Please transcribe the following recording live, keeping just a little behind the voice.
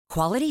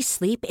Quality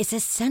sleep is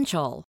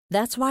essential.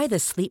 That's why the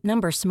Sleep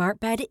Number Smart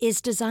Bed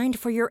is designed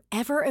for your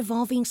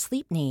ever-evolving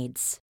sleep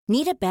needs.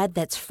 Need a bed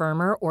that's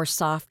firmer or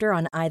softer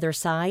on either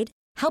side?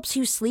 Helps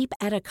you sleep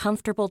at a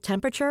comfortable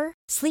temperature?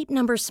 Sleep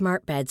Number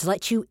Smart Beds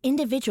let you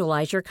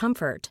individualize your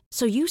comfort,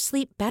 so you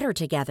sleep better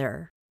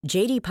together.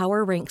 J.D.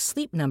 Power ranks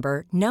Sleep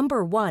Number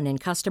number 1 in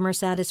customer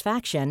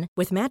satisfaction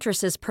with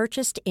mattresses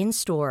purchased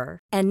in-store.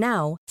 And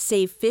now,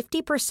 save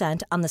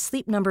 50% on the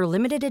Sleep Number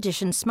Limited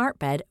Edition Smart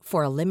Bed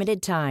for a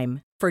limited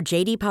time. For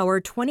J.D. Power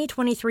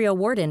 2023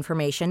 award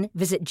information,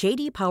 visit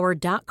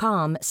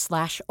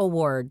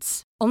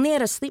jdpower.com/awards. Only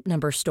at a Sleep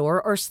Number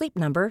store or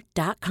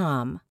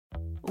sleepnumber.com.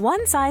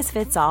 One size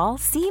fits all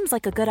seems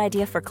like a good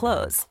idea for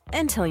clothes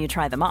until you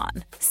try them on.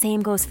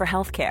 Same goes for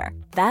healthcare.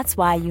 That's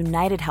why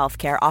United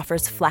Healthcare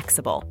offers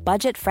flexible,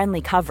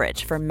 budget-friendly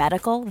coverage for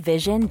medical,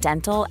 vision,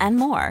 dental, and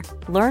more.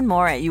 Learn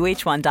more at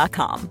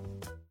uh1.com.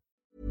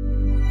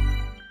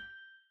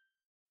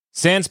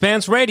 Sans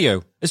Pants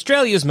Radio,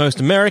 Australia's most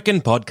American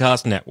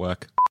podcast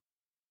network.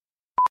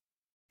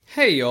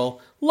 Hey y'all,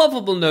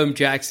 Lovable Gnome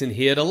Jackson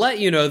here to let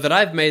you know that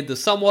I've made the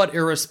somewhat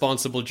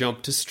irresponsible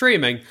jump to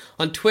streaming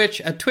on Twitch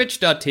at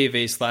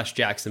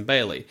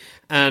twitch.tv/JacksonBailey,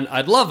 and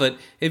I'd love it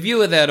if you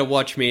were there to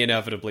watch me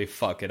inevitably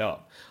fuck it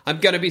up. I'm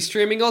going to be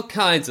streaming all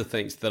kinds of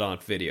things that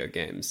aren't video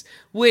games.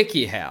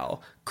 WikiHow,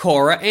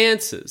 Cora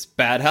Answers,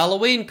 bad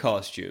Halloween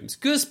costumes,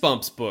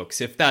 Goosebumps books,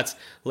 if that's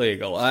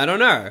legal, I don't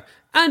know,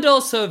 and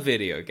also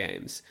video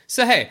games.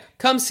 So hey,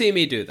 come see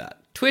me do that.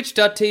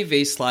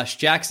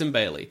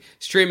 Twitch.tv/JacksonBailey,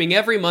 streaming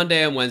every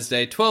Monday and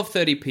Wednesday,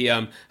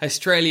 12:30pm,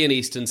 Australian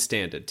Eastern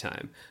Standard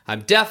Time.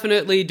 I'm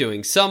definitely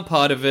doing some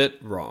part of it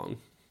wrong.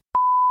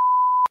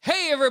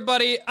 Hey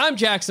everybody, I'm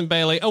Jackson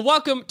Bailey, and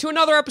welcome to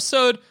another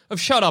episode of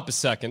Shut Up a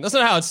Second. That's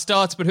not how it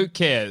starts, but who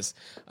cares?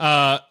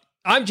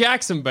 I'm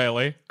Jackson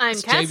Bailey. I'm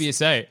Cass.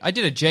 JBSA. I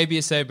did a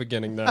JBSA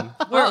beginning then.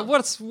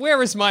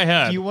 Where is my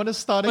head? Do you want to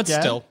start but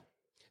again? Still.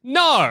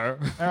 No!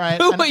 All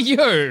right. Who are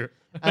you?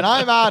 And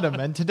I'm Adam,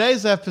 and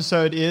today's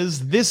episode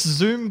is this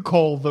Zoom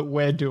call that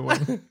we're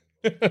doing.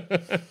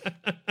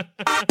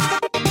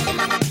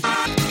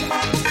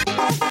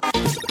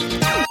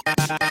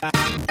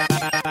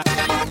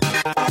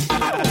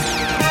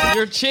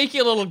 Your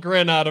cheeky little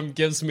grin, Adam,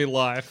 gives me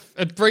life.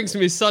 It brings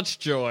me such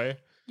joy.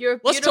 You're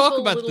a Let's talk beautiful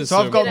about little this. So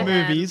I've got bit of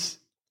movies,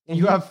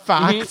 you have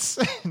facts,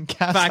 and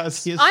Cass Facts.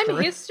 has history. I'm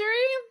history?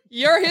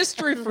 Your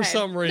history for Okay.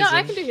 some reason. No,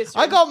 I can do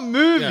history. I got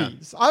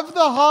movies. I'm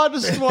the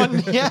hardest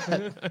one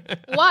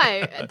yet.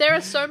 Why? There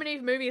are so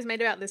many movies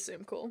made about this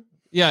Zoom call.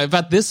 Yeah,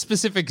 about this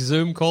specific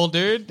Zoom call,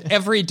 dude.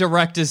 Every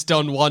director's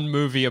done one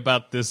movie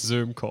about this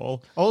Zoom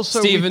call.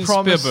 Also, Steven we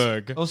promised,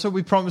 Spielberg. Also,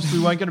 we promised we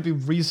weren't going to be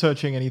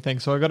researching anything,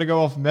 so I got to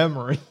go off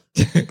memory.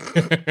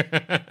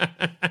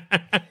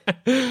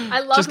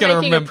 I love Just gotta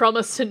making remember- a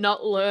promise to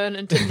not learn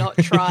and to not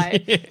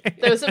try.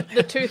 Those are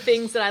the two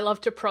things that I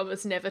love to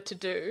promise never to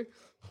do.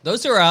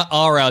 Those are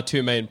our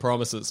two main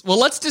promises. Well,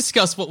 let's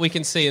discuss what we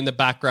can see in the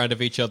background of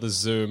each other's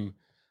Zoom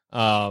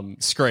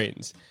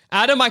screens.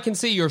 Adam, I can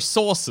see your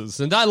sources,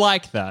 and I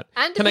like that.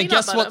 And can I peanut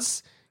guess butter.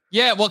 what's?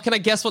 Yeah, well, can I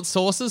guess what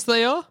sources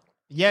they are?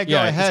 Yeah, go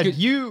Yeah, it's ahead. good.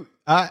 You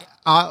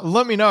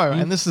let me know,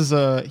 and this is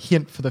a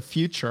hint for the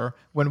future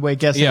when we're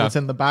guessing Yeah. what's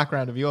in the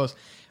background of yours.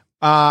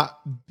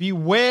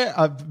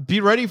 Beware,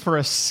 be ready for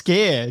a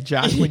scare,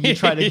 Jack, when you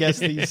try to guess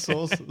these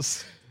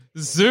sources.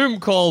 Zoom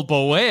call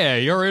beware,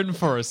 you're in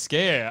for a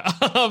scare.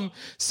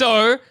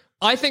 So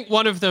I think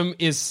one of them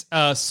is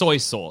soy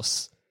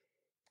sauce.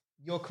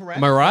 You're correct.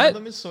 Am I right? One of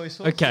them is soy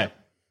sauce. Okay.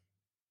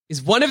 Is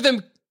one of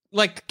them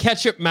like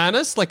ketchup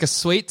mayonnaise, like a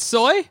sweet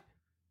soy?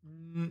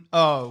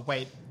 Oh,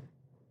 wait.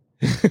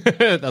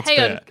 That's Hang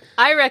fair. on.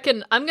 I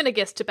reckon I'm going to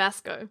guess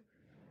Tabasco.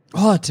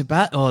 Oh,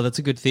 Oh, that's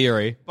a good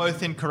theory.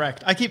 Both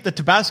incorrect. I keep the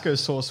Tabasco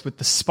sauce with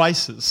the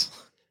spices,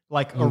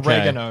 like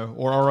oregano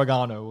or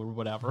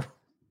whatever.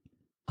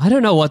 I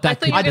don't know what that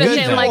thought you could were I'd gonna go,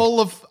 say, through like-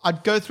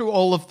 I'd go through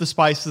all of the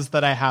spices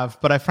that I have,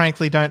 but I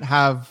frankly don't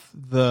have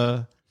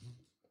the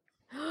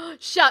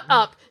Shut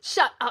up.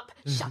 Shut up.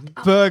 Shut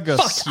up. burger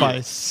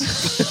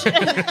spice.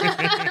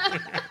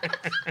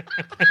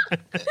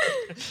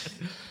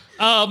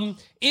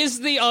 Is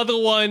the other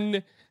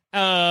one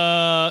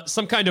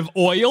some kind of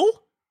oil?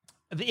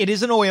 It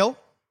is an oil.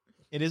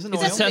 It is an Is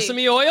oil. it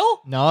Sesame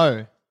oil?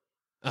 No.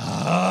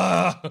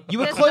 You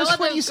were There's close no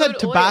when other you said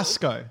good oil.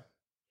 Tabasco.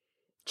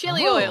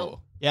 Chili Oh.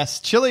 oil. Yes,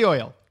 chili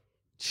oil.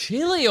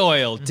 Chili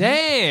oil,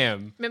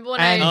 damn. Remember when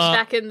And- I,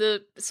 back in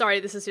the... Sorry,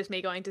 this is just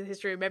me going to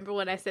history. Remember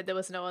when I said there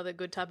was no other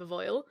good type of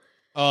oil?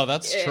 Oh,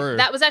 that's true.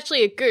 That was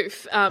actually a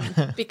goof,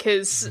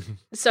 because...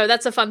 So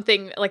that's a fun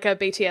thing, like a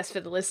BTS for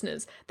the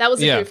listeners. That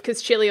was a Yeah. goof,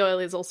 because chili oil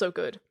is also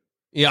good.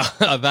 Yeah,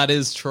 that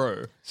is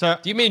true. So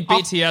Do you mean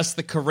BTS,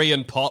 the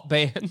Korean pop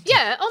band?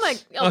 Yeah, oh my...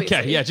 Obviously.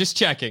 Okay, yeah, just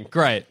checking.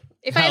 Great.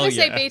 If I Hell ever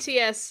say yeah.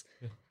 BTS,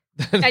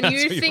 That's and what you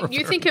you're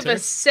think of referring a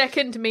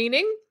second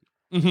meaning,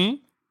 to.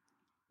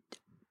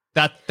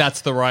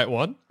 That's the right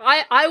one.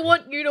 I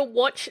want you to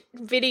watch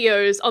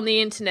videos on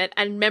the internet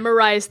and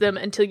memorize them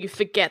until you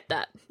forget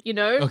that, you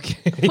know?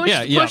 Okay. Push,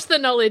 yeah. push the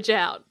knowledge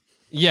out.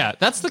 Yeah,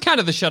 that's the kind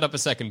of the shut up a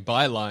second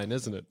byline,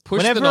 isn't it? Push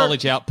Whenever- the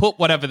knowledge out, put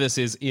whatever this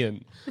is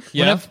in.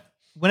 Yeah.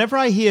 Whenever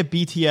I hear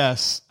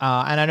BTS,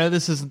 and I know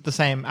this isn't the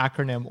same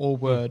acronym or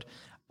word,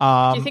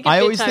 Do you think of I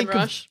Big always Time think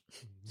Rush?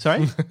 of...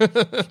 Sorry?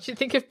 Do you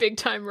think of Big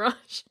Time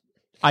Rush?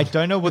 I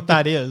don't know what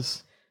that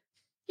is.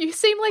 You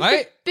seem like I-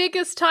 the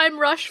biggest Time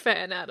Rush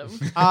fan, Adam.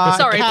 Uh,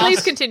 Sorry, Cass,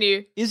 please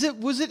continue.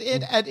 Was it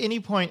at any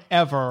point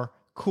ever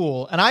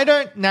cool? And I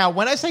don't... Now,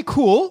 when I say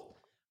cool,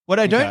 what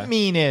I don't Okay.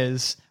 mean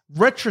is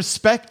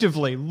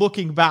retrospectively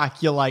looking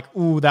back, you're like,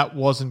 ooh, that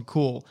wasn't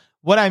cool.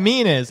 What I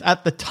mean is,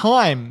 at the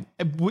time,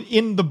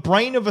 in the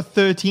brain of a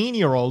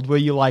 13-year-old, where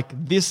you're like,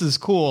 this is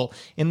cool,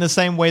 in the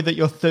same way that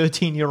your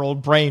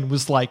 13-year-old brain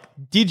was like,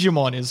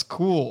 Digimon is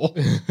cool.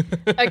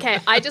 Okay,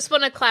 I just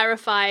want to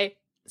clarify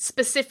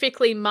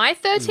specifically my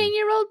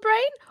 13-year-old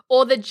brain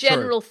or the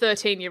general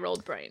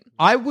 13-year-old brain.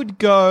 I would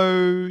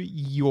go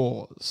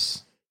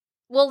yours.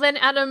 Well, then,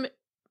 Adam,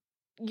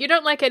 you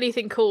don't like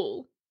anything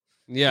cool.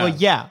 Yeah. Well,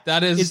 yeah.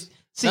 That is...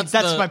 That's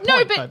the- my point,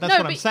 No, but though. That's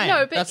what I'm saying. no,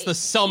 but That's the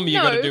sum you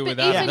no, got to do but with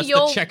that. even That's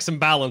your- the checks and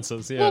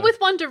balances. Yeah. Well, with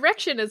One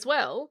Direction as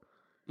well.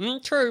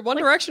 True. One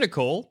Direction are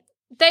cool.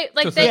 They To a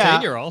like they.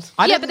 13-year-old.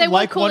 I Yeah, didn't but they weren't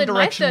like cool One in my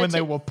Direction when they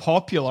 13. were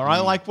popular. I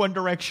like One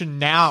Direction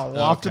now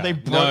after Okay. they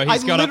broke. No, I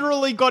he's got a-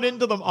 literally got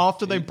into them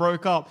after they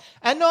broke up,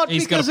 and not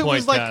He's got because a it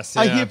was point, like Cass,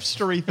 a yeah.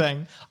 hipstery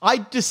thing. I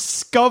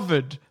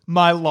discovered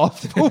my love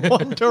for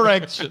One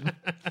Direction.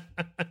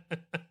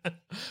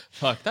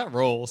 Fuck, that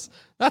rules.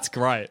 That's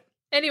great.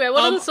 Anyway,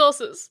 what are the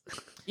sources?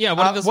 Yeah,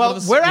 what are the... Well, what are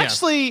the- we're yeah.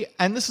 actually,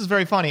 and this is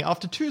very funny,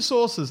 after 2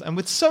 sources, and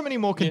with so many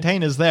more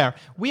containers there,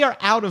 we are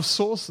out of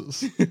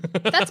sources.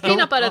 That's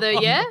peanut butter, though,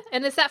 yeah.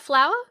 And is that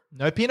flour?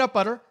 No peanut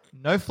butter,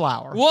 no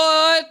flour.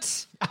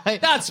 What?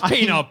 That's I-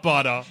 peanut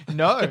butter.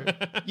 No.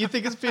 You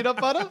think it's peanut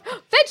butter?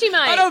 Vegemite.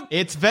 I don't...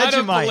 It's I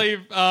don't Vegemite. believe...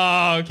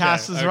 Oh, okay.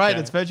 Cass is right.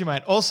 It's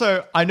Vegemite.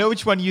 Also, I know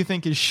which one you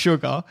think is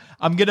sugar.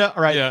 I'm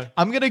Yeah.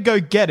 gonna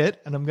go get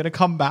it, and I'm gonna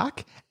come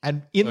back.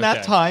 And in that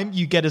Okay. time,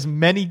 you get as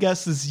many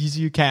guesses as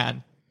you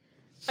can.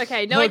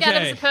 Okay, knowing Okay.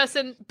 Adam's a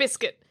person,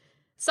 biscuit.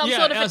 Some Yeah,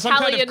 sort of some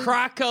Italian kind of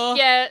cracker.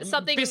 Yeah,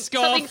 something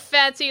Biscoff, something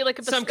fancy like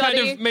a biscotti. some kind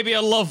of maybe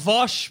a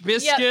lavash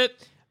biscuit.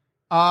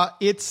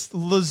 It's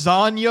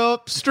lasagna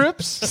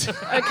strips.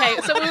 Okay,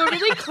 so we were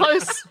really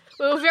close.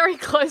 We were very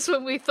close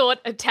when we thought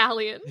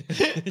Italian,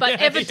 but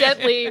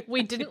evidently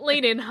we didn't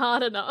lean in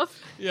hard enough.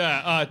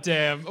 Yeah. Oh,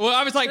 damn. Well,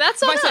 I was like,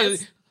 That's if I on say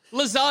us.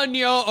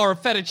 lasagna or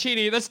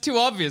fettuccine, that's too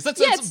obvious. That's,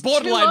 Yeah, that's it's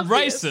borderline too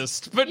obvious.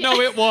 racist. But no,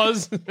 it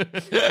was.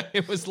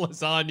 It was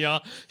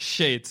lasagna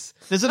sheets.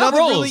 There's That another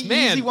rolls, really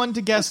man. easy one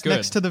to guess That's good.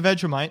 next to the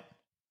Vegemite.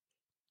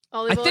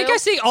 Olive I think oil? I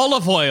see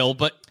olive oil,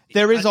 but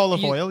There is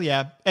olive you- oil,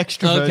 yeah,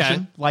 extra Okay.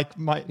 virgin, like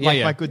my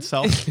yeah. my good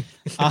self.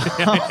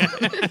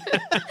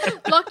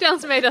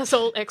 Lockdowns made us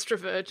all extra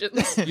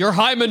virgins. your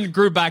hymen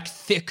grew back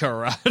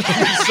thicker.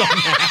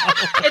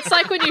 It's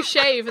like when you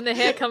shave and the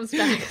hair comes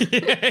back.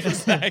 Yeah,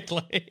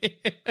 exactly.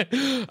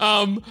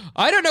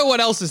 I don't know what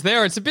else is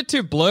there. It's a bit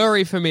too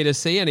blurry for me to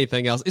see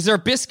anything else. Is there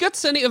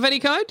biscuits of any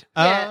kind?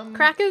 Yeah.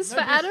 Crackers for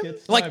Adam?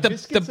 biscuits. Like No, the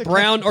biscuits are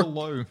brown kept or-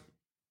 below.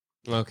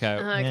 Okay.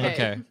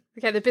 Okay.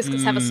 Okay, the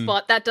biscuits have a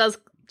spot. That does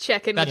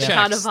check in That with the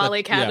checks. Carnivale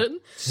That- yeah. canon.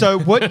 So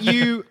what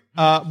you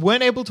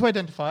weren't able to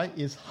identify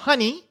is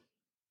honey,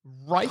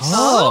 rice.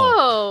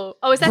 Oh,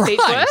 is that Beechworth?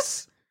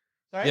 Rice.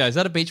 Sorry? Yeah, is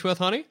that a Beechworth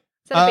honey? Is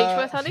that a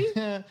Beechworth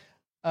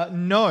honey?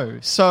 No.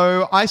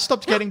 So I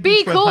stopped getting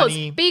Bee Beechworth cause.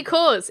 honey. Bee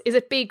cause. Is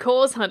it bee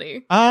cause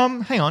honey?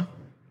 Hang on.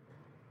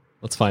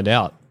 Let's find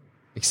out.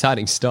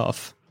 Exciting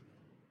stuff.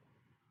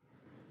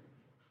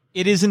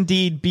 It is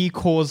indeed bee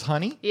cause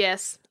honey.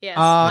 Yes.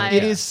 Yes.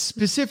 It is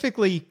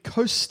specifically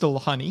coastal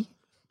honey,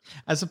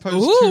 as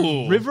opposed Ooh,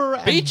 to river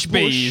and beach bush,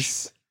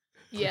 bees.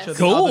 Yes. which are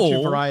the other two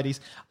Cool. varieties.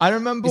 I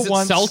remember Is it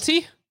once.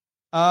 salty?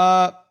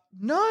 No,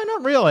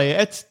 not really.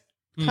 It's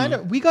kind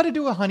of. We got to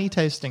do a honey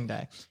tasting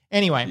day.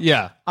 Anyway,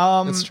 Yeah,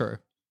 Um, that's true.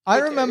 I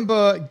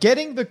remember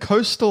getting the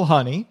coastal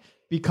honey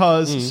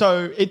because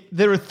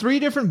there are 3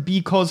 different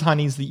bee cause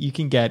honeys that you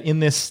can get in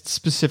this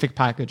specific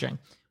packaging,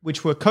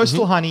 which were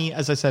coastal honey,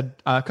 as I said,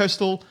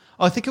 coastal.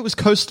 I think it was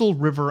coastal,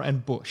 river,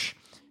 and bush.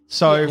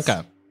 So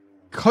Okay.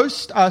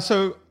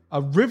 so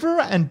a river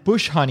and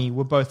bush honey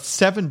were both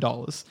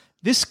 $7.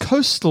 This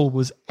coastal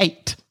was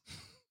 $8.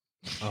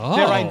 Oh.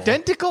 They're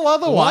identical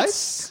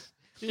otherwise.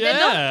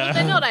 Yeah.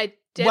 They're not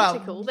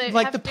identical. Well, They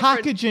like have the different-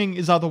 packaging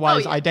is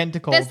otherwise Oh, yeah.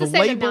 identical. There's The the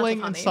same amount of labeling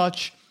and honey.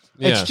 such.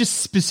 Yeah. It's just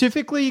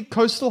specifically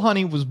coastal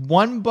honey was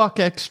 $1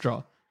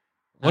 extra.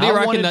 What do you I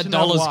reckon wanted that to know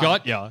dollar's why.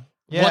 got you?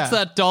 Yeah. What's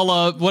that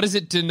dollar? What does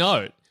it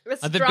denote?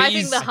 It's Are the driving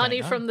bees- the I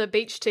honey know. from the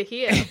beach to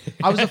here.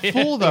 I was a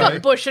fool We got though.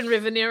 bush and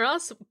river near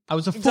us. I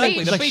was a fool Exactly,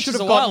 because the I beach should is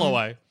have a while gotten.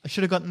 away. I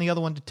should have gotten the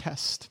other one to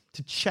test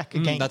to check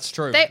again. That's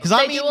true. They, 'Cause I'm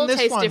they do eating all this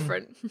taste one.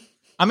 different.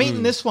 I'm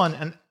eating this one,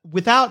 and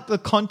without the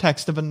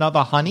context of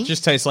another honey,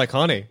 Just tastes like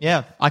honey.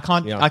 yeah, I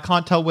can't. Yeah. I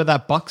can't tell where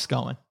that buck's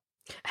going.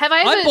 Have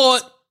I ever I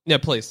bought. Yeah,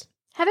 please.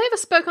 Have I ever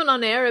spoken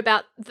on air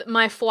about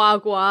my foie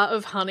gras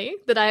of honey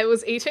that I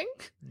was eating?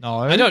 No,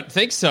 I don't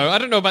think so. I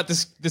don't know about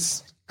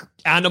this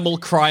animal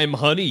crime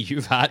honey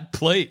you've had.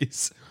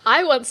 Please.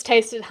 I once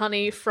tasted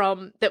honey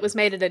that was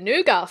made at a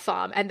nougat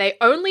farm, and they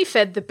only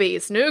fed the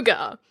bees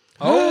nougat.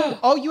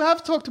 Oh, you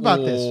have talked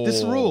about this.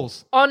 This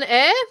rules. On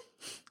air?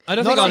 I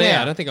don't Not think on on air. air.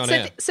 I don't think on So,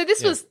 air.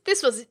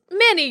 this was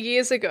many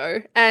years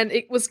ago, and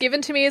it was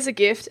given to me as a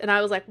gift, and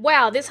I was like,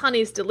 "Wow, this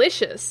honey is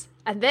delicious."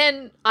 And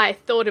then I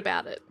thought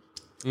about it,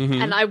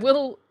 and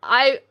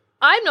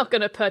I'm not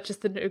going to purchase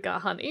the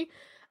nougat honey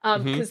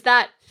because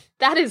that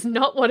is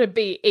not what a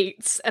bee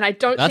eats, and I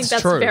don't think That's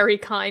that's true. very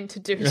kind to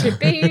do to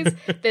bees.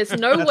 There's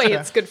no way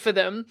it's good for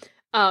them.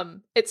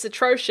 It's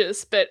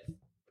atrocious, but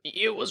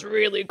it was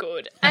really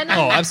good. And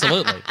Oh,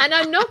 absolutely. and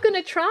I'm not going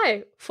to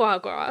try foie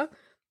gras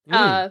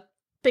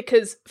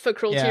because for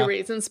cruelty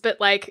reasons, but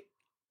like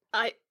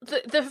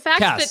the fact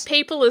Cass. that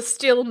people are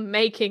still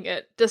making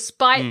it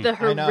despite the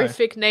I know.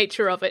 horrific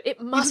nature of it,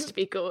 it must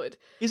be good.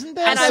 Isn't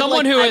there And As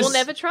someone who I has- will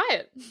never try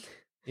it.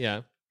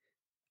 Yeah.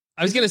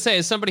 I was going to say,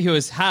 as somebody who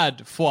has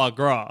had foie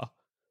gras,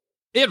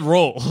 it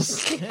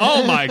rules.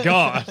 Oh my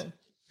God.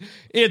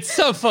 It's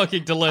so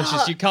fucking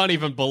delicious. You can't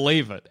even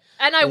believe it.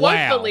 And I won't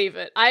Wow. believe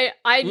it. I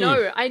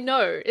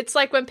know. It's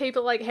like when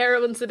people are like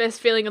heroin's the best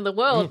feeling in the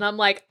world, and I'm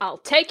like, I'll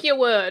take your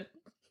word.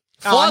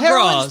 Foie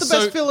heroin's gras, the so-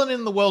 best feeling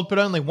in the world, but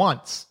only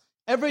once.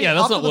 Yeah,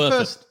 that's after not the worth it.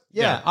 first,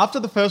 Yeah, after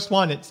the first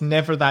one, it's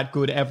never that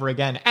good ever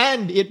again,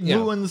 and it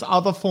ruins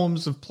other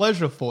forms of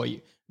pleasure for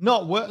you.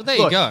 Not worth. Well, there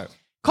you go.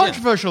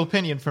 Controversial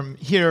opinion from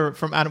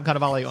Adam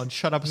Carnivale on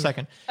Shut Up a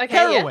Second. Okay,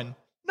 Heroin,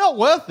 not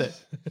worth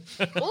it.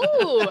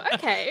 Ooh,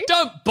 okay.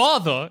 Don't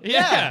bother.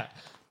 Yeah.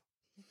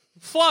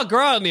 Foie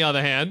gras, on the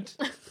other hand,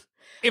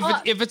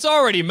 if it's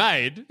already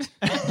made,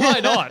 why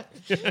not?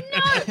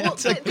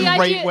 It's a the great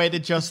idea- way to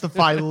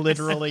justify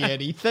literally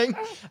anything.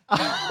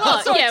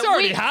 Well, So yeah, it's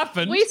already we-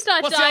 happened. We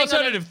start What's the dying on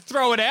alternative?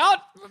 Throw it out?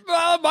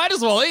 Might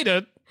as well eat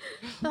it.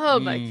 Oh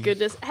my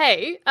goodness.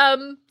 Hey,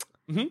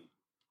 Mm-hmm.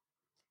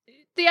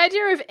 the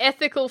idea of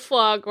ethical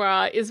foie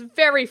gras is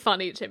very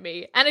funny to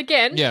me. And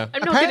again, Yeah.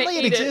 I'm not going Apparently, to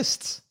it eat it.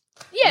 exists.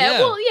 Yeah, Yeah.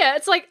 well, yeah,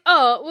 it's like,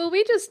 oh, well,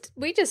 we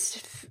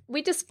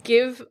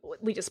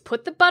just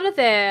put the butter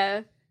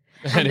there,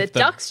 and the if the-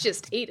 ducks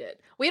just eat it.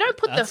 We don't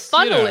put the That's,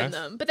 funnel you know. in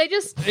them, but they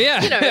just,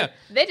 Yeah, yeah.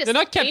 they're just They're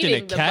not kept in a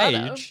eating the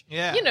butter. cage.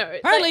 Yeah. You know,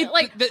 Apparently,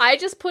 like the- I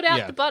just put out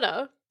yeah. the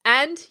butter,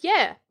 and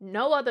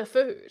no other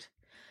food.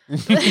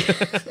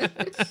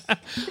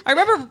 I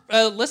remember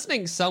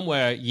listening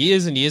somewhere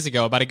years and years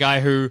ago about a guy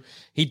who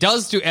he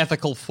does do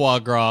ethical foie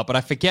gras, but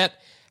I forget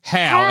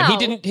how. And How?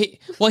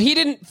 he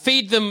didn't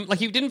feed them, like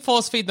he didn't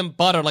force feed them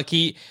butter,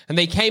 and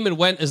they came and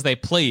went as they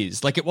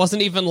pleased. Like it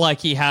wasn't even like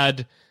he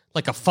had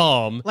like a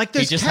farm. Like He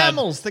there's just had-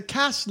 camels that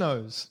Cass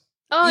knows.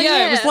 Oh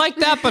yeah, it was like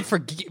that, but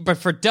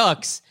for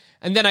ducks.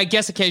 And then I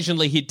guess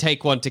occasionally he'd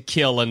take one to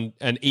kill and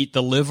eat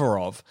the liver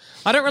of.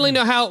 I don't really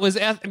know how it was,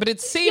 but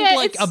it seemed Yeah,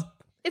 like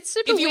it's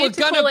super if you were weird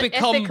to gonna call it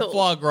become ethical.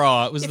 foie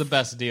gras, it was the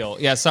best deal.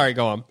 Yeah, sorry,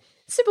 go on.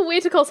 Super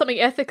weird to call something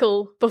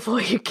ethical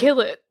before you kill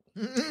it.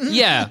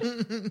 Yeah,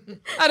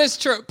 that is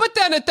true. But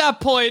then at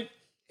that point,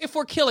 if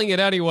we're killing it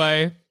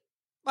anyway,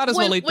 might as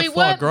well eat the we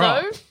foie weren't,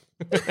 gras.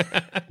 though.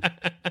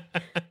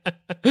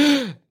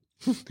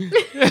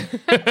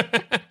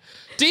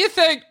 Do you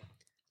think?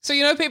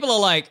 So people are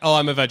like, "Oh,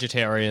 I'm a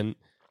vegetarian,"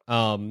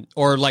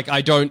 or like,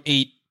 "I don't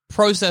eat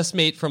processed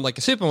meat from like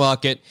a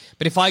supermarket."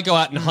 But if I go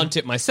out and hunt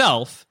it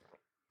myself,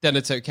 then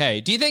it's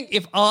okay. Do you think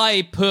if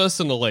I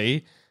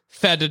personally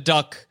fed a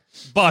duck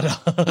butter,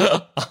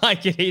 I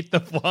could eat the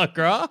foie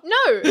gras?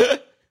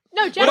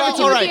 No, Jared, Well,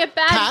 you would be alright, a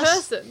bad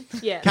Cass? person.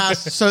 Yeah.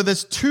 Cass, so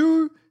there's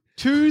two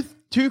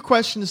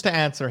questions to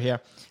answer here.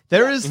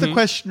 There is the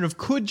question of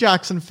could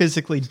Jackson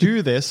physically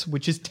do this,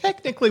 which is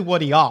technically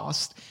what he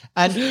asked.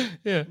 And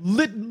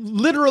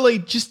literally,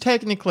 just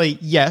technically,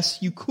 yes,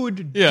 you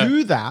could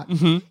do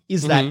that.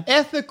 Is that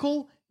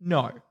ethical?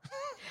 No.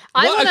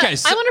 I Well, want to okay,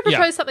 so- propose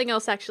yeah. something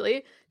else,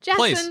 actually. Jackson,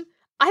 Please.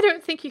 I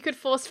don't think you could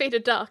force feed a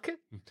duck.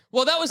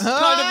 Well, that was kind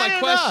of my I know.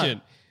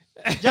 question.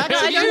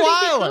 Jackson's I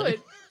don't wily.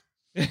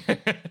 think you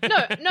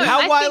could. No,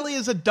 How I wily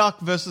is a duck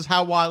versus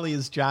how wily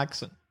is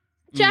Jackson?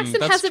 Jackson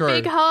that's has a true.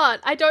 big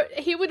heart.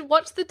 He would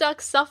watch the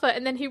duck suffer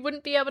and then he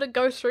wouldn't be able to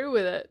go through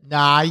with it.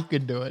 Nah, you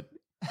could do it.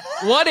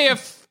 What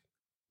if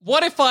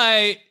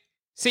I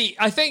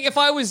think if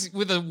I was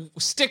with a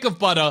stick of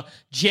butter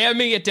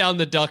jamming it down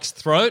the duck's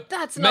throat,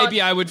 That's not-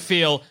 maybe I would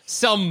feel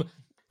some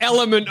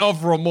element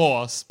of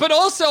remorse. But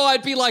also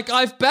I'd be like,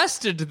 I've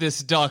bested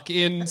this duck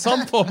in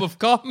some form of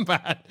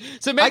combat.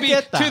 So maybe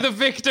get that. to the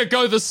victor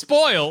go the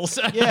spoils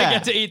and I Yeah.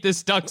 get to eat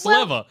this duck's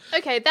Well, liver.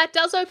 okay, that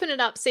does open it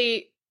up.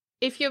 See,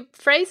 if you're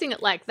phrasing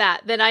it like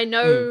that, then I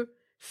know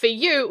for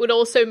you it would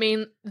also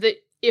mean that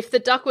if the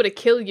duck were to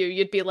kill you,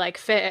 you'd be like,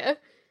 fair.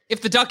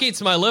 If the duck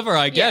eats my liver,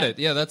 I get Yeah. it.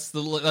 Yeah, that's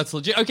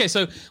legit. Okay,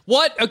 so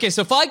what? Okay,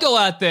 so if I go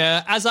out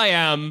there as I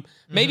am,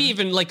 maybe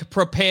even like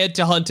prepared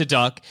to hunt a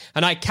duck,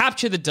 and I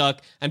capture the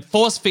duck and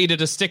force feed it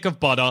a stick of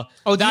butter.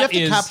 Oh, do you that have to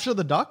is- capture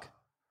the duck?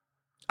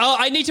 Oh,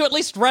 I need to at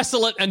least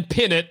wrestle it and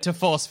pin it to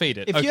force feed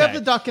it. If Okay. you have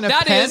the duck in a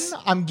That pen, is-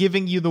 I'm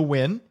giving you the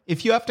win.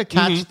 If you have to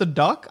catch the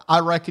duck, I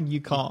reckon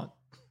you can't.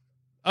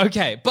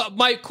 Okay, but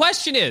my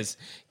question is,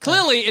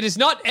 clearly it is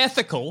not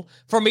ethical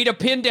for me to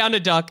pin down a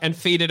duck and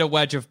feed it a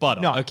wedge of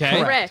butter, No, okay?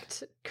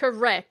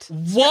 Correct.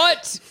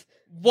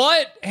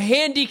 What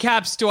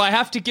handicaps do I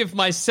have to give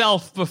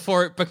myself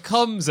before it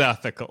becomes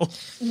ethical?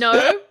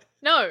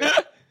 No.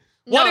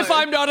 What if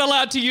I'm not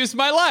allowed to use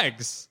my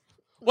legs?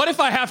 What if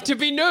I have to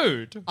be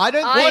nude? I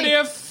don't What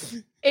think...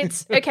 if...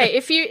 It's okay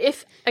if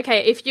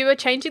you are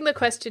changing the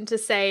question to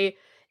say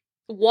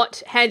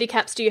what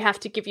handicaps do you have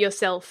to give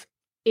yourself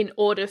in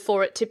order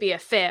for it to be a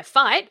fair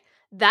fight,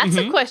 that's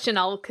a question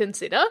I'll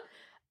consider.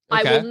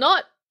 Okay.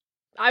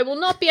 I will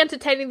not be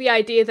entertaining the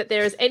idea that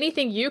there is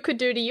anything you could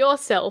do to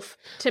yourself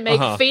to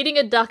make feeding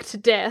a duck to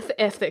death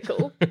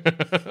ethical.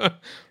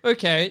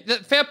 Okay,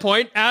 fair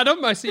point.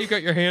 Adam, I see you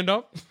got your hand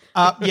up.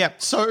 Yeah,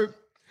 so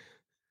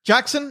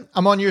Jackson,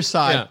 I'm on your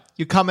side. Yeah.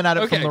 You're coming at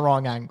it Okay. from the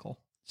wrong angle.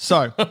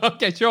 So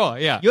Okay, sure,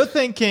 yeah. you're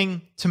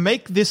thinking, to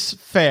make this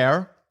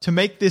fair, to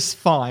make this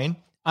fine,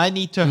 I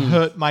need to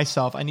hurt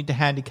myself. I need to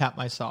handicap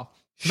myself.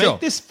 To Sure.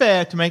 make this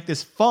fair, to make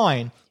this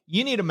fine,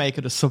 you need to make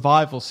it a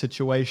survival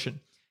situation.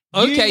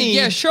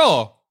 Okay,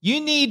 sure. You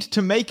need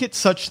to make it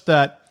such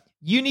that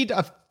you need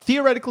a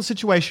theoretical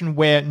situation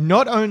where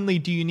not only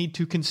do you need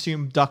to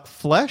consume duck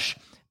flesh,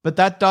 but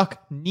that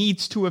duck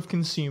needs to have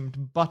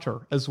consumed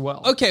butter as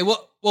well. Okay,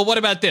 well, what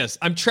about this?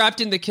 I'm trapped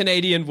in the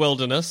Canadian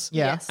wilderness.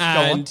 Yeah. Yes. Go on.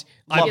 And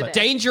I'm Love it.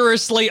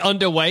 dangerously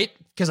underweight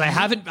because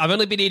I've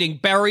only been eating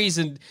berries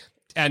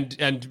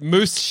and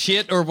moose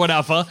shit or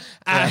whatever.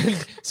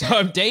 And so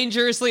I'm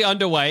dangerously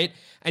underweight.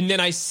 And then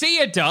I see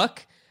a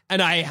duck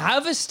and I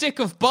have a stick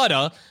of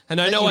butter and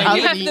I know I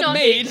You have need the not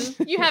meat.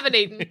 eaten. You haven't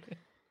eaten.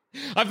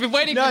 I've been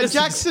waiting No, for this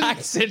Jackson-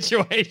 exact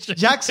situation.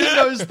 Jackson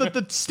knows that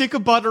the stick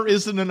of butter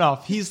isn't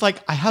enough. He's like,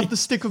 I have the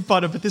stick of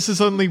butter, but this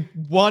is only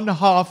one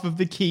half of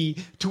the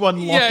key to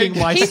unlocking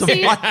Yeah, my He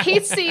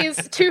survival.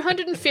 sees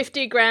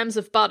 250 grams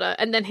of butter,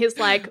 and then he's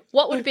like,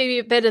 what would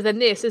be better than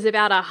this is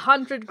about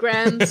 100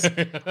 grams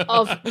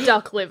of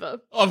duck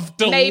liver. Of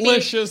Maybe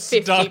delicious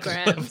 50 duck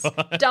grams.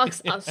 liver.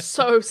 Ducks are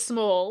so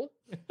small.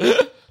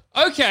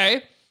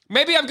 Okay,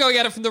 maybe I'm going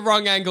at it from the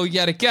wrong angle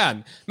yet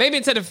again. Maybe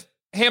instead of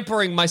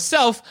hampering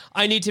myself,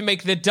 I need to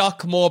make the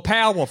duck more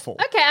powerful.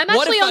 Okay, I'm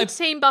What actually if on I-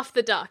 Team Buff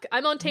the Duck.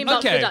 I'm on Team Buff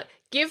Okay. the Duck.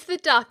 Give the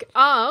duck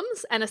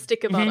arms and a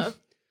stick of butter.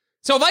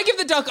 So if I give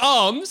the duck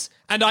arms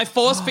and I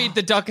force feed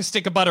the duck a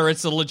stick of butter,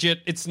 it's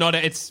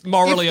it's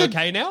morally If the-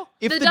 okay now?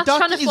 If The the duck's duck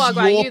trying to is foie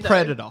gras your you, though.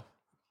 predator,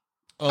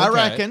 I Okay.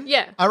 reckon.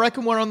 Yeah. I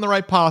reckon we're on the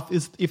right path.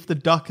 Is if the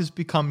duck has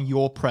become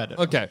your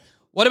predator. Okay.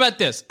 What about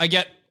this? I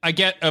get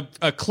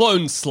a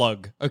clone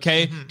slug,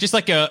 okay? Mm-hmm. Just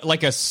like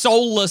a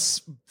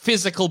soulless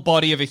physical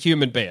body of a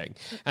human being.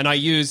 And I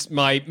use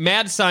my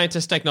mad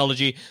scientist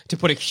technology to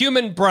put a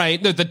human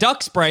brain, the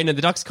duck's brain and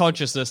the duck's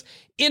consciousness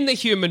in the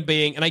human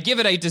being, and I give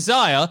it a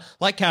desire,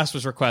 like Cass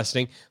was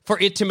requesting, for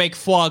it to make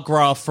foie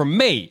gras from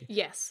me.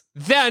 Yes.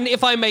 Then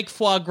if I make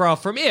foie gras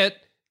from it,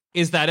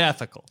 is that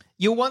ethical?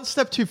 You're one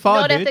step too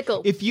far, Not dude.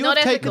 ethical. If you Not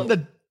have taken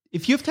ethical.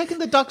 if you've taken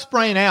the duck's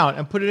brain out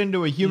and put it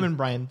into a human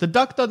brain, the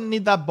duck doesn't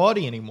need that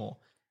body anymore.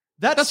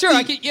 That's true.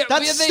 There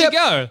you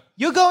go.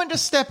 You're going to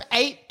step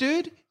 8,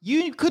 dude.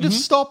 You could have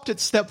stopped at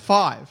step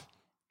 5.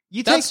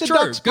 You That's take the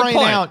true. duck's Good brain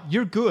point. out,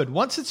 you're good.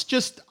 Once it's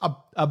just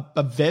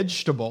a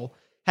vegetable,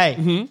 hey,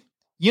 Mm-hmm.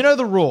 you know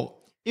the rule.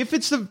 If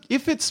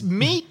it's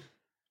meat,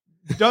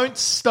 don't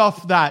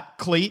stuff that,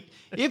 Cleat.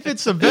 If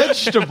it's a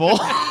vegetable,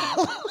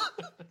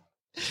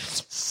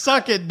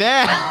 suck it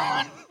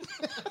down.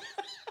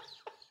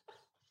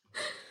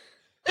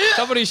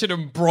 Somebody should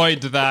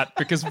embroider that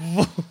because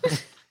what?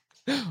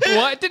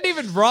 It didn't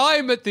even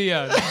rhyme at the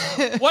end.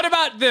 What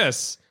about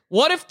this?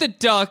 What if the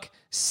duck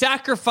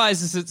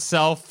sacrifices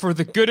itself for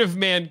the good of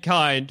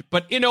mankind,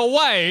 but in a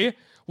way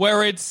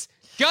where it's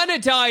gonna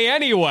die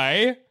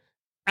anyway,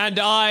 and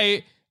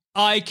I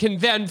can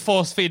then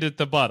force feed it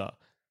the butter?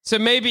 So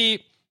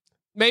maybe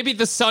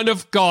the Son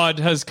of God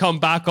has come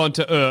back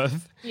onto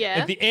Earth. Yeah.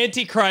 And the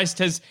Antichrist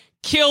has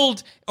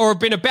killed or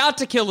been about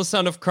to kill the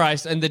Son of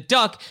Christ, and the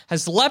duck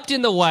has leapt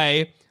in the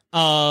way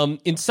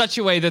in such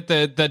a way that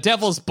the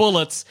devil's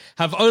bullets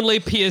have only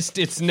pierced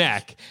its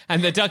neck,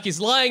 and the duck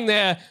is lying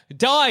there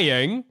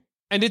dying,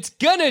 and it's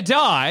gonna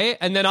die,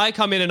 and then I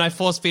come in and I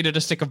force feed it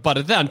a stick of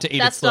butter then to eat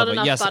That's its not liver.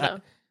 enough Yes,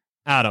 butter.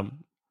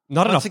 Adam,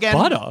 not Once enough again-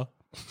 butter.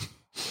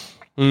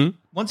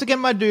 Once again,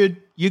 my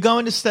dude, you're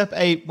going to step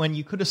 8 when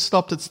you could have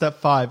stopped at step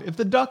 5. If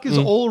the duck is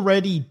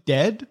already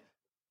dead,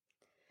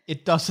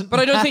 it doesn't. But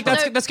I don't think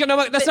matter. that's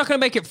not gonna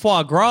make it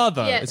foie gras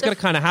though. Yeah, it's the gonna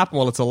kind of happen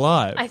while it's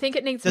alive. I think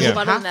it needs Does more it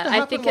butter have than to that. I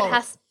happen think it while-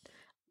 has.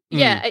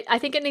 Yeah, I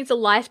think it needs a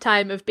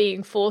lifetime of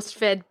being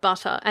force-fed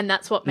butter, and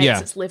that's what makes Yeah.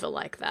 its liver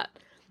like that.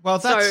 Well,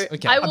 that's So,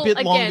 Okay. I a will, bit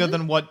longer again-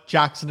 than what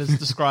Jackson is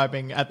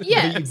describing at the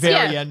Yes,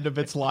 very yeah. end of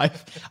its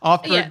life,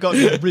 after Yeah. it got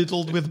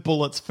riddled with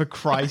bullets for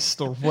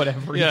Christ or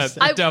whatever he yeah,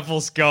 said. the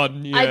devil's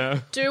gone. Yeah.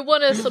 I do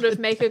want to sort of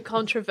make a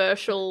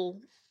controversial,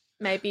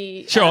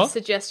 maybe Sure.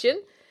 suggestion.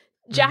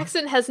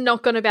 Jackson has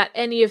not gone about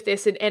any of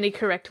this in any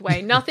correct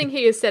way. Nothing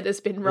he has said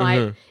has been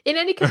right in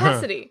any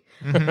capacity.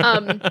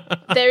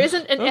 There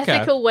isn't an Okay.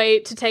 ethical way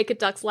to take a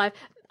duck's life.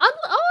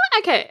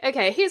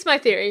 Okay. Here's my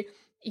theory.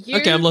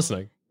 Okay, I'm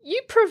listening.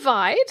 You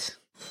provide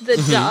the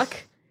duck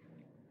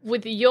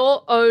with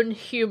your own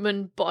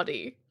human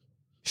body.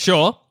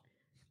 Sure.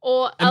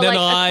 Or And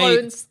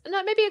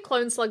then maybe a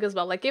clone slug as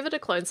well. Like, give it a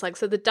clone slug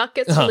so the duck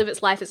gets to live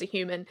its life as a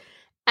human,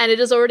 and it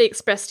has already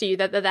expressed to you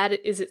that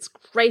is its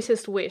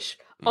greatest wish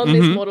on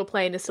this mortal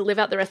plane, is to live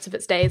out the rest of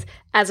its days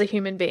as a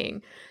human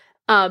being.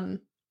 And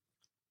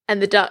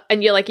the duck,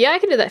 and you're like, yeah, I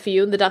can do that for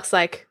you. And the duck's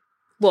like,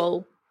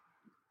 well,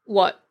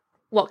 what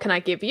can I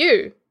give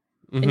you?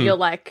 And you're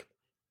like,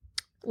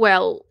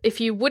 well,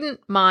 if you wouldn't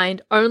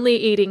mind only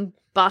eating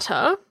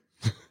butter.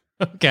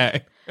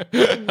 Okay.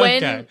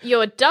 When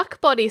your duck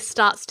body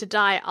starts to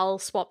die, I'll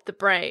swap the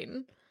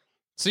brain.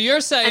 So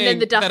you're saying and then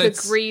the duck that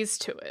agrees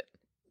to it.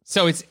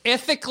 So it's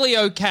ethically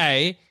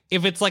okay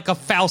if it's like a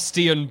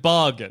Faustian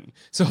bargain.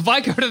 So if I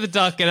go to the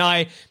duck and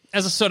I,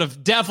 as a sort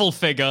of devil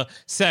figure,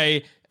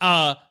 say,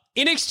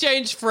 in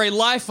exchange for a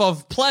life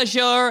of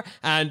pleasure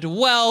and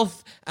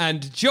wealth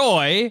and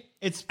joy,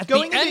 It's at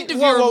going the end into, of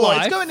whoa, your whoa, whoa,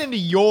 life, it's going into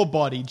your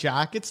body,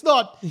 Jack. It's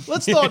not.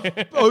 Let's not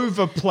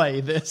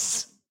overplay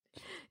this.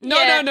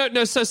 Yeah.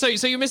 No. So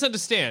you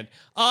misunderstand.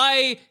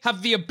 I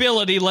have the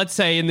ability, let's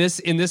say, in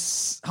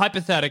this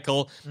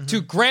hypothetical,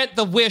 to grant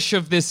the wish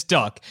of this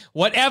duck,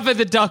 whatever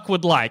the duck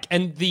would like.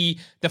 And the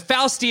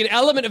Faustian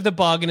element of the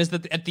bargain is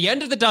that at the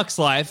end of the duck's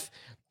life,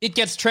 it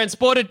gets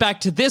transported back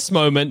to this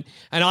moment,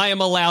 and I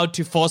am allowed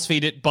to force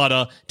feed it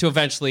butter to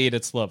eventually eat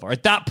its liver.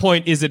 At that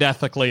point, is it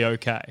ethically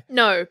okay?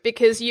 No,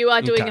 because you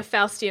are doing Okay. a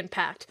Faustian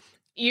pact.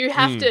 You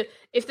have to,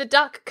 if the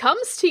duck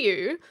comes to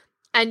you,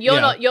 and you're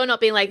not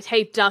being like,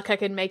 hey, duck, I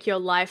can make your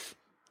life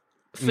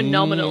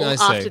phenomenal I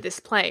see. after this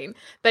plane.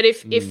 But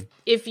if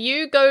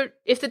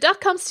the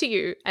duck comes to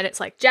you and it's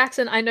like,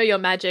 Jackson, I know your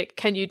magic,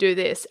 can you do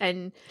this?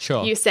 And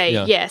Sure. you say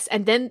Yeah. yes,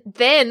 and then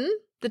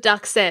the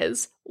duck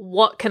says,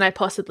 what can I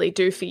possibly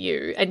do for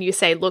you? And you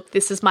say, look,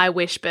 this is my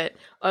wish, but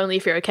only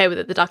if you're okay with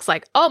it. The duck's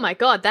like, oh my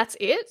god, that's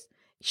it?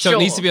 So Sure.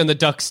 it needs to be on the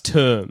duck's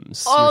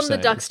terms. On you're the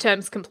saying. duck's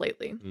terms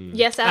completely.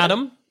 Yes,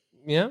 Adam?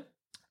 Adam?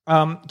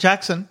 Yeah?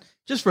 Jackson,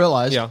 just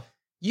realized Yeah.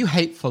 you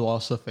hate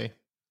philosophy.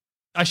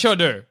 I sure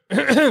do.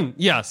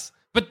 Yes.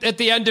 But at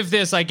the end of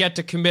this, I get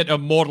to commit a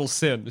mortal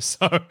sin,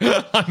 so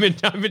I'm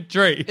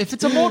intrigued. If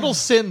it's a mortal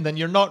sin, then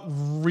you're not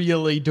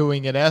really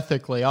doing it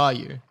ethically, are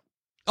you?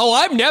 Oh,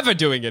 I'm never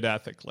doing it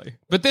ethically.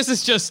 But this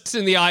is just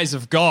in the eyes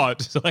of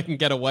God, so I can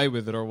get away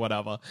with it or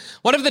whatever.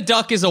 What if the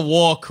duck is a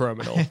war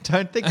criminal? I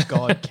don't think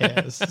God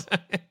cares.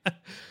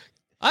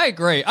 I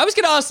agree. I was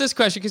going to ask this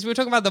question because we were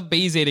talking about the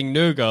bees eating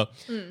nougat.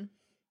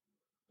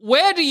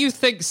 Where do you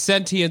think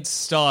sentience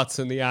starts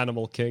in the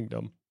animal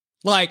kingdom?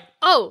 Like,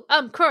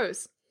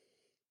 Crows.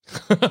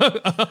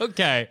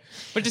 okay.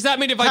 But does that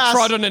mean if I Cass.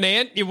 trod on an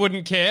ant, you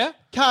wouldn't care?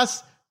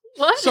 Cass,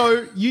 What?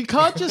 so you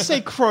can't just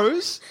say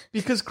crows,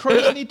 because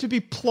crows need to be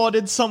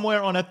plotted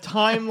somewhere on a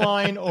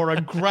timeline or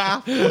a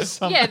graph or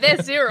something. Yeah,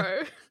 they're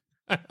 0.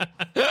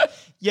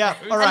 Yeah,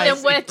 all right. And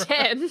then we're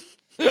 10.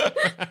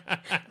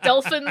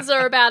 Dolphins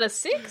are about a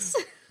 6.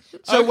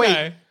 So Okay.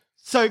 wait.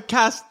 So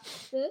Cass,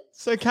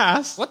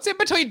 What's in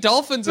between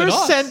dolphins for and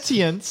us?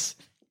 sentience,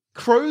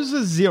 crows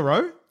are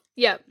 0.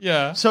 Yeah.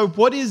 Yeah. So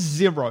what is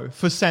 0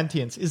 for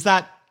sentience? Is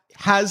that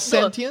has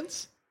Look,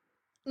 sentience?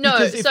 No,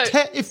 Because if, so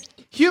if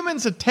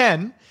humans are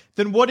 10,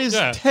 then what is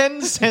Yeah.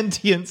 10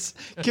 sentience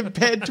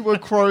compared to a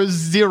crow's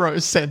 0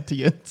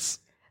 sentience?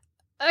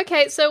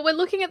 okay, so we're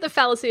looking at the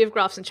fallacy of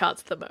graphs and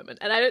charts at the moment,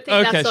 and I don't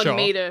think Okay, that's on sure.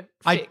 me to fix.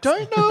 I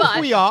don't know But-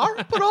 if we are,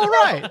 but all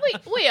right.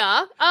 we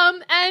are.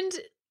 And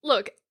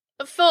look,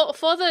 for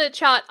the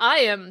chart I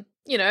am,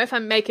 if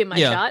I'm making my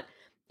Yeah. chart,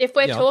 if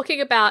we're Yeah. talking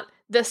about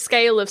the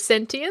scale of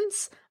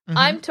sentience,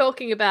 I'm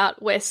talking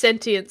about where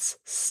sentience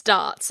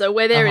starts. So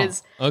where there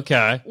is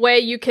Okay. where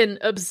you can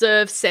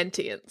observe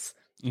sentience.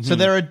 So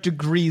there are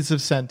degrees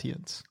of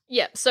sentience.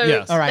 Yeah, so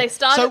Yes. All right, they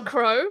start so- at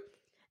crow.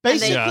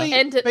 Basically,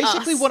 end at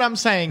basically us. what I'm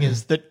saying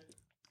is that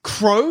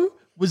crow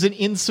was an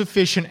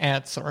insufficient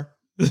answer.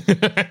 Well,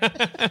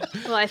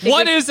 I think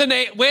What is an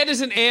ant? Where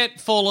does an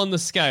ant fall on the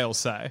scale,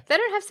 say? they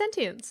don't have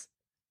sentience.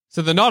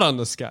 So they're not on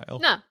the scale.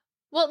 No.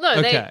 Well, no,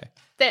 Okay.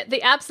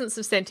 the absence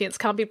of sentience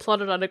can't be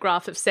plotted on a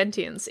graph of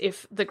sentience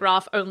if the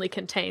graph only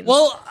contains.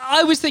 Well,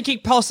 I was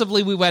thinking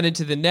possibly we went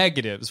into the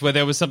negatives where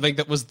there was something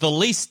that was the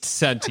least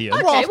sentient.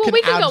 Okay, Graph well,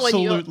 we can go on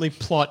your- absolutely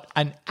plot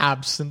an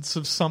absence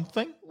of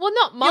something. well,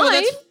 not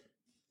mine. well,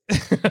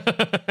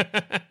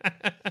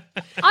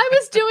 I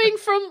was doing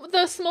from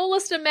the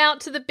smallest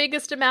amount to the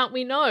biggest amount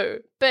we know,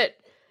 but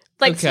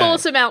like Okay.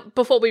 smallest amount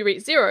before we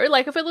reach 0.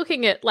 Like if we're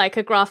looking at like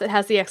a graph that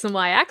has the x and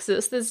y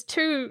axis, there's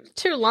two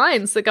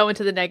lines that go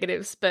into the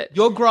negatives. But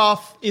Your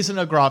graph isn't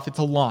a graph, it's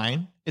a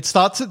line. It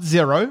starts at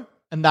 0,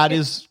 and that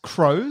is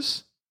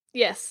crows.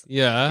 yes,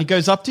 Yeah. It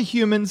goes up to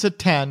humans at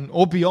 10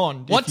 or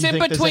beyond. if What's you in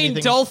think there's between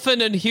anything-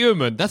 dolphin and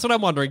human? That's what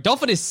I'm wondering.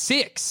 Dolphin is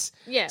 6.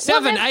 yeah,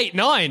 7, well, 8,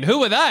 9.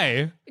 Who are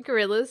they?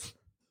 gorillas.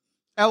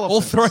 All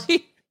Elephants.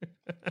 3?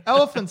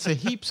 Elephants are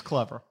heaps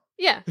clever.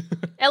 Yeah,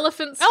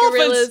 elephants, Elephants-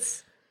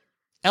 gorillas.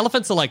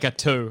 Elephants are like a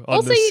 2 on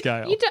Also, this you,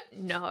 scale. you don't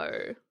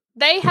no.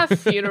 They have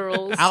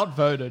funerals.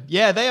 Outvoted.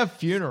 Yeah, they have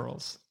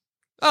funerals.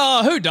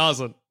 Oh, who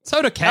doesn't?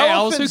 So do cows.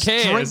 Elephants Who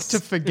cares? drink to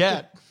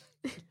forget.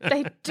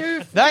 They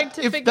do That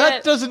to if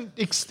forget.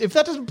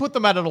 that doesn't put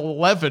them at an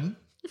 11,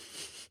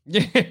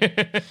 Yeah.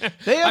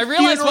 they have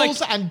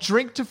funerals and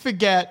drink to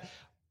forget.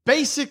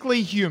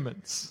 Basically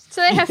humans. So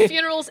they have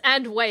funerals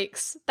and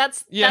wakes.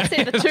 That's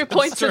it, the 2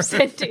 points of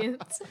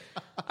sentience.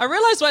 I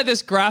realize why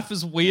this graph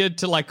is weird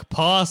to like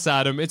pass,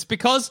 Adam. It's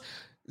because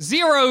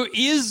 0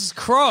 is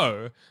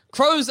crow.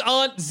 Crows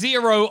aren't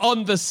 0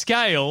 on the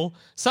scale.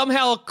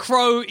 Somehow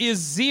crow is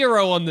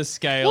 0 on the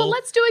scale. Well,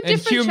 let's do a and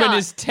different human chart.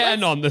 is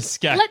 10 on the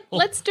scale.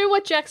 Let's do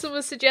what Jackson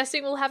was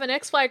suggesting. We'll have an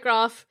XY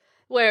graph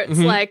where Mm-hmm.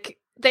 it's like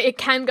that it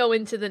can go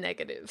into the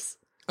negatives.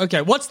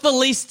 Okay, what's the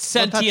least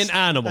sentient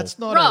animal? That's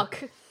not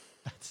Rock.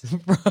 You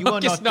are Rock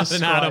not is not an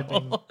describing.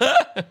 animal.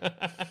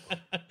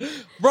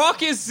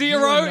 Rock is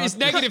 0, is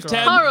negative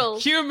 10. Coral.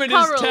 Human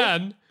Coral. is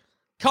 10.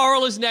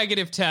 Coral is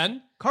negative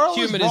 10. Coral is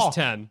Human rock. is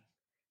 10.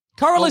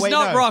 Coral is wait,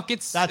 not no. rock,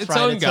 it's That's its right.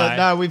 own guy.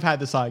 No, we've had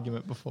this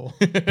argument before.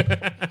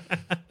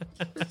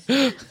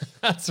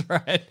 That's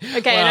right.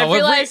 Okay, and Wow,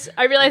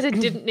 I realized it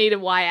didn't need a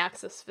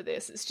y-axis for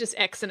this. It's just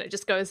x and it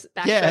just goes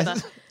back Yeah.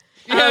 further.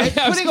 Yeah, I was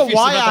Putting a confused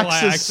about the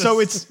y-axis, so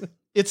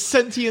it's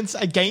sentience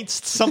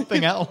against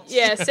something else.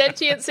 Yeah,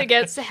 sentience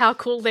against how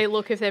cool they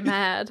look if they're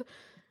mad.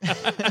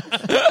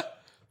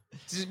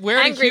 Where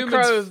do Angry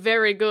humans... Crow,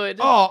 very good.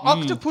 Oh,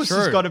 octopus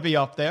has true. got to be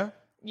up there.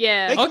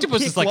 Yeah. They can Octopus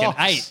pick is like locks.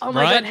 an 8, Oh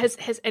my right? god,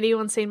 has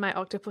anyone seen my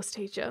octopus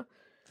teacher?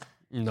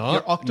 No,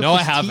 Your octopus no,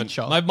 I haven't.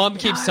 teacher. My mum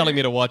keeps telling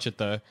me to watch it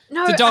though.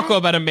 No, it's a doco I-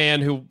 about a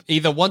man who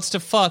either wants to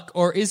fuck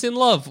or is in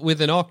love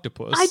with an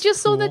octopus. I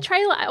just saw the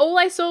trailer. All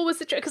I saw was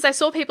the trailer because I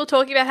saw people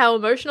talking about how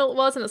emotional it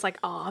was, and it's like,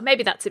 oh,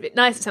 maybe that's a bit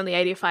nice. It's only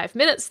 85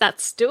 minutes.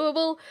 That's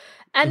doable.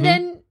 And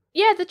then,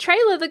 yeah, the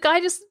trailer, the guy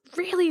just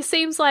really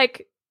seems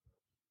like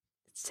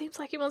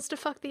he wants to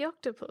fuck the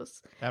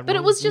octopus. That But it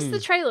rules. was just the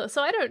trailer,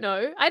 so I don't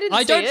know. I didn't.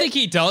 I see don't it. think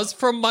he does.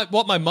 From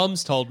what my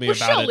mum's told me Well,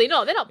 about surely it.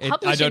 not. They're not I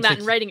publishing don't that think-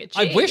 and rating it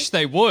G. I wish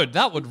they would.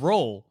 That would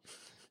roll.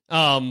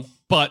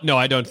 But no,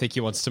 I don't think he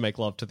wants to make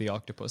love to the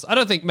octopus. I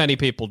don't think many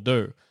people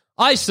do.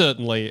 I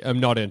certainly am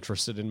not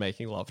interested in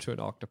making love to an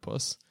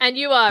octopus. And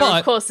you are, But-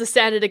 of course, the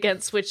standard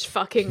against which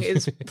fucking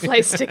is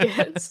placed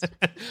against.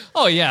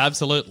 Oh, yeah,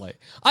 absolutely.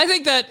 I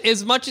think that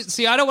as much as...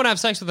 See, I don't want to have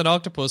sex with an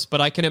octopus,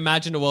 but I can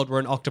imagine a world where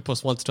an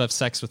octopus wants to have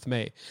sex with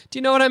me. Do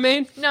you know what I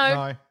mean? No.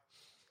 No.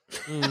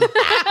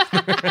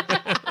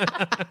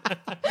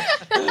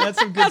 That's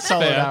some good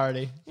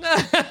solidarity.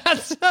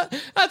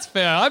 That's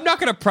fair. I'm not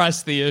going to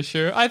press the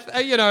issue. I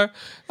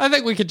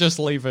think we could just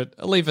leave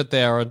it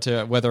there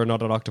until whether or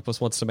not an octopus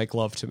wants to make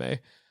love to me.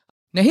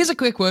 Now, here's a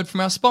quick word from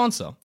our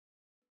sponsor.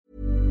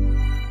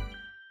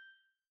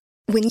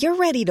 When you're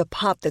ready to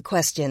pop the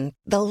question,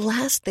 the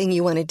last thing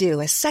you want to do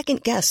is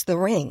second-guess the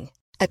ring.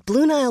 At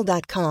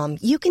BlueNile.com,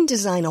 you can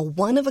design a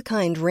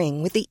one-of-a-kind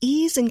ring with the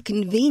ease and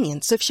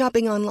convenience of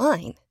shopping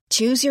online.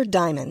 Choose your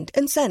diamond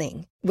and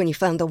setting. When you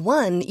find the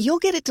one, you'll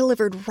get it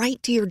delivered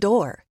right to your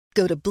door.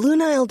 Go to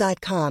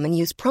BlueNile.com and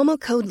use promo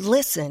code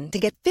LISTEN to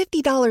get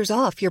 $50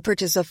 off your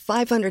purchase of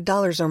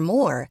 $500 or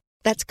more.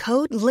 That's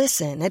code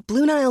LISTEN at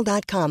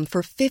BlueNile.com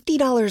for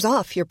 $50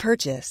 off your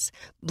purchase.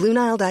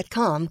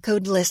 BlueNile.com,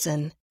 code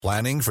LISTEN.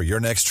 Planning for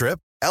your next trip?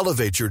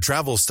 Elevate your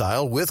travel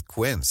style with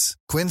Quince.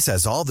 Quince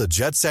has all the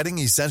jet-setting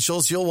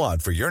essentials you'll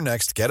want for your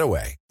next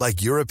getaway,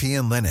 like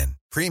European linen,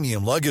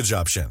 premium luggage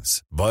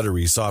options,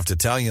 buttery soft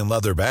Italian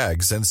leather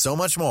bags, and so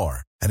much more.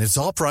 And it's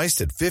all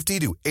priced at 50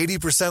 to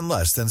 80%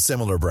 less than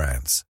similar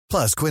brands.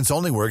 Plus, Quince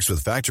only works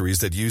with factories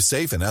that use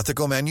safe and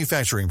ethical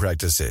manufacturing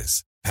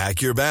practices.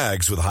 Pack your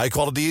bags with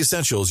high-quality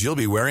essentials you'll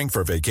be wearing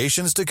for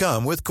vacations to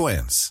come with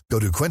Quince. Go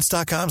to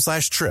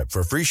quince.com/trip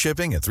for free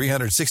shipping and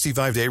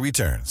 365-day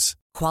returns.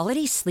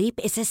 Quality sleep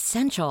is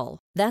essential.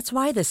 That's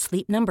why the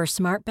Sleep Number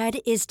Smart Bed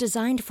is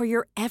designed for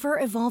your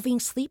ever-evolving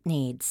sleep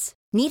needs.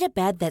 Need a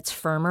bed that's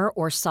firmer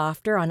or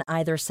softer on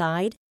either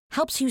side?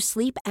 Helps you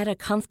sleep at a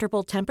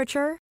comfortable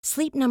temperature?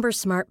 Sleep Number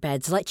Smart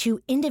Beds let you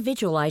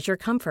individualize your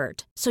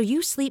comfort, so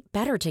you sleep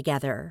better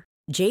together.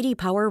 JD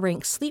Power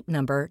ranks Sleep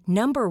Number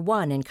number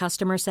 1 in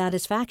customer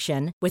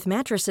satisfaction with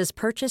mattresses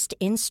purchased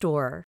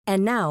in-store.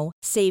 And now,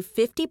 save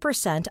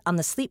 50% on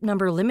the Sleep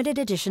Number Limited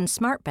Edition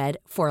Smart Bed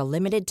for a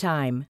limited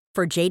time.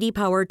 For JD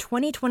Power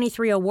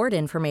 2023 award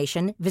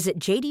information, visit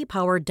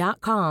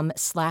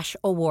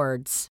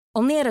jdpower.com/awards.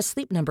 Only at a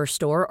Sleep Number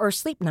store or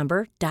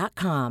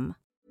sleepnumber.com.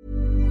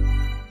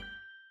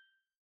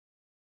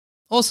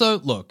 Also,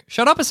 look,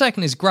 Shut Up a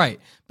Second is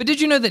great, but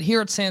did you know that here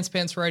at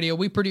Sanspants Radio,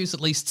 we produce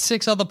at least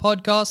 6 other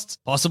podcasts?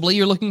 Possibly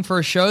you're looking for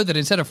a show that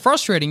instead of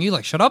frustrating you,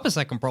 like Shut Up a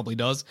Second probably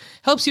does,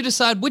 helps you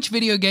decide which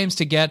video games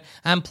to get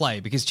and play,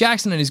 because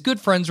Jackson and his good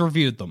friends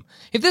reviewed them.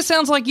 If this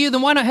sounds like you,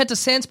 then why not head to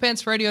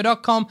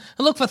sanspantsradio.com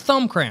and look for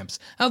Thumb Cramps,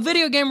 our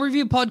video game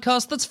review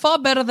podcast that's far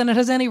better than it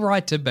has any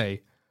right to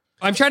be.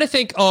 I'm trying to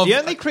think of The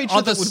only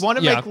creature that would want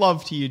to make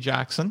love to you,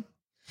 Jackson,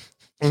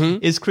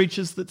 is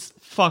creatures that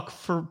fuck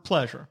for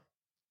pleasure.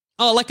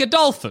 Oh, like a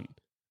dolphin.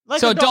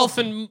 Like so a a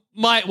dolphin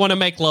might want to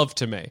make love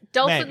to me.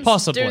 Dolphins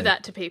Possibly. do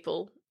that to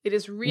people. It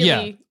is really,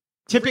 Yeah.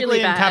 Typically really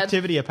in bad.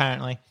 captivity,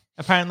 apparently.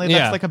 Apparently, Yeah.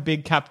 that's like a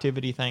big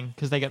captivity thing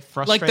because they get Like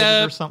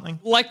frustrated or something.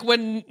 like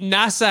when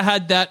NASA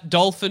had that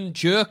dolphin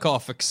jerk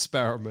off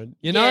experiment,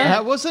 you know? Yeah.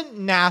 That wasn't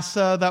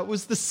NASA. That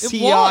was the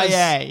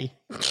CIA.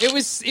 It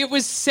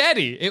was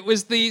SETI. It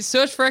was the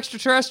Search for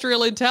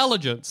Extraterrestrial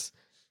Intelligence.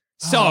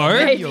 So Oh,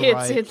 man. Maybe You're it's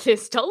right. in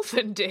this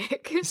dolphin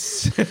dick.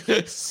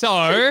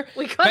 so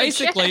We gotta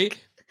basically check.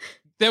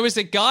 there was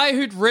a guy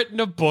who'd written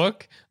a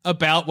book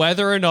about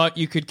whether or not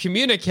you could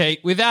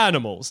communicate with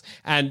animals.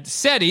 And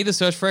SETI, the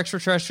Search for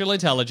Extraterrestrial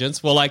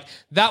Intelligence, were like,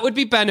 that would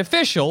be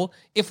beneficial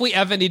if we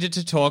ever needed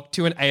to talk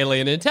to an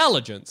alien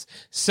intelligence.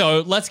 So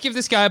let's give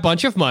this guy a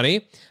bunch of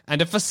money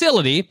and a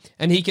facility,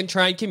 and he can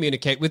try and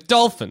communicate with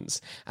dolphins.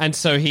 And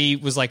so he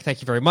was like,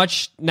 thank you very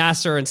much,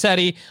 NASA and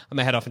SETI. I'm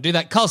gonna head off and do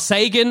that. Carl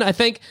Sagan, I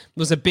think,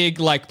 was a big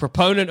like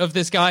proponent of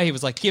this guy. He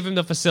was like, give him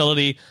the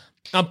facility.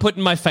 I'm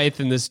putting my faith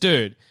in this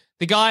dude.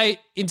 The guy,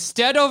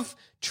 instead of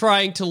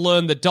trying to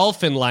learn the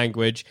dolphin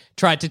language,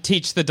 tried to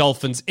teach the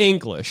dolphins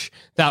English.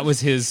 That was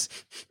his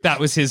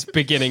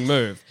beginning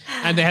move.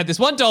 And they had this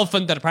one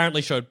dolphin that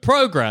apparently showed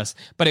progress,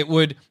 but it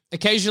would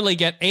occasionally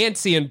get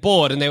antsy and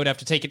bored, and they would have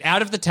to take it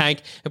out of the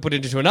tank and put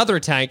it into another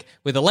tank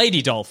with a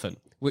lady dolphin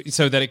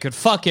so that it could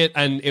fuck it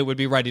and it would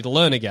be ready to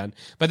learn again.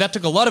 But that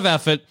took a lot of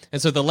effort,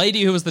 and so the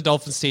lady who was the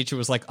dolphin's teacher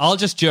was like, I'll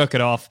just jerk it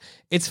off.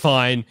 It's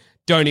fine.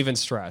 Don't even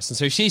stress. And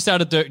so she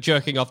started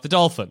jerking off the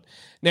dolphin.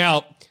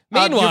 Now,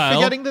 meanwhile... You're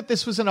forgetting that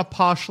this was in a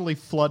partially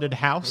flooded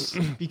house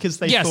because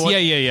they Yes, thought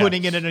yeah.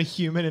 putting it in a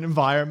human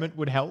environment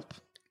would help.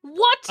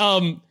 What?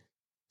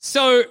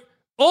 So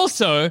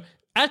also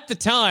at the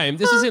time,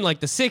 this was in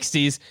like the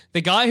 60s,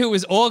 the guy who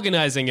was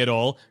organizing it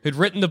all, who'd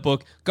written the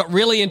book, got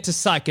really into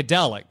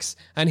psychedelics.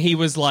 And he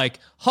was like,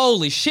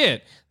 holy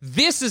shit,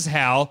 this is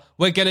how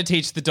we're going to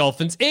teach the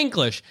dolphins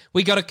English.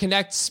 We got to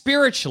connect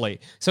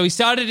spiritually. So he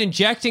started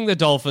injecting the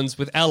dolphins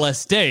with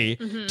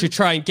LSD to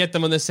try and get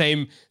them on the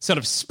same sort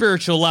of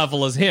spiritual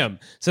level as him.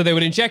 So they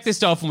would inject this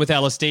dolphin with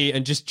LSD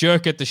and just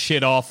jerk it the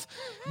shit off.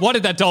 What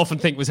did that dolphin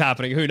think was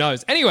happening? Who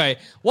knows? Anyway,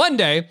 one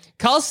day,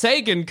 Carl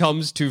Sagan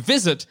comes to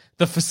visit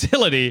the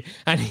facility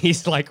and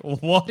he's like,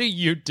 what are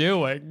you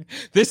doing?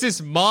 This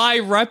is my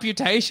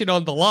reputation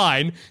on the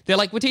line. They're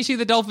like, we're teaching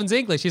the dolphins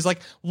English. He's like,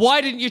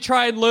 why didn't you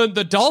try and learn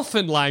the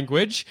dolphin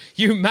language,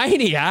 you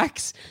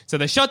maniacs? So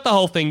they shut the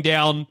whole thing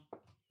down.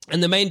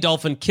 And the main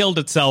dolphin killed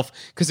itself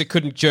because it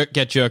couldn't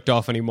get jerked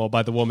off anymore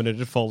by the woman it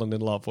had fallen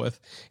in love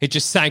with. It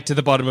just sank to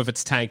the bottom of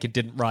its tank. It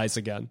didn't rise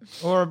again.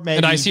 Or maybe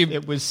And I assume-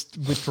 it was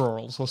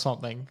withdrawals or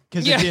something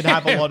because Yeah. it did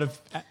have a lot of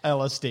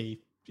LSD.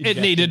 It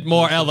injected needed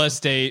more into it.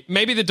 LSD.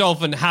 Maybe the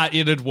dolphin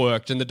it had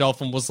worked, and the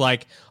dolphin was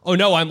like, "Oh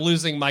no, I'm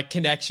losing my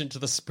connection to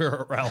the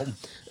spirit realm."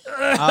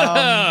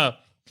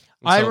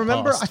 I So it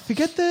remember. passed. I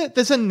forget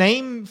there's a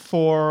name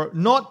for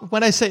not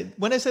when I say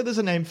there's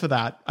a name for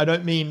that. I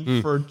don't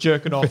mean for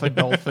jerking off a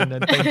dolphin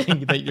and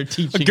thinking that you're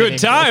teaching. Good it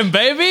time,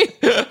 baby.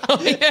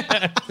 Oh,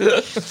 yeah.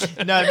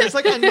 No, there's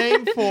like a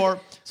name for.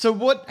 So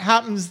what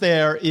happens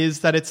there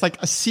is that it's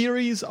like a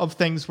series of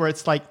things where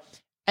it's like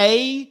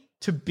A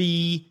to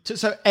B.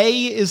 So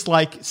A is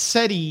like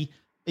SETI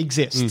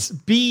exists.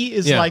 B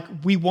is Yeah. like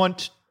we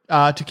want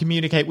to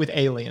communicate with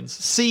aliens.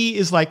 C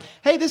is like,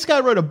 hey, this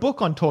guy wrote a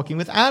book on talking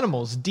with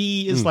animals.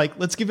 D is like,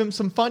 let's give him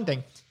some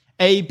funding.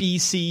 A, B,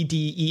 C,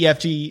 D, E, F,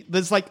 G.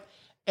 There's like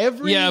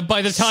every Yeah,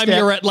 by the time step-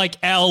 you're at like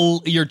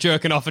L, you're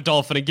jerking off a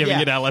dolphin and giving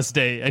Yeah. it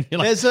LSD, and you're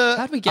like, There's a-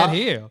 "How'd we get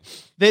here?"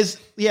 There's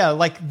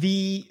like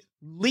the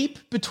leap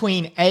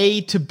between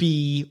A to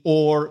B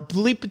or the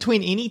leap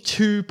between any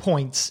 2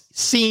 points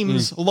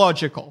seems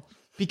logical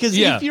because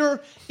Yeah.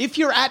 if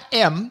you're at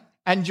M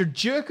and you're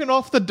jerking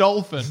off the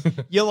dolphin,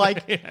 you're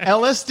like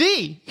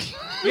LSD.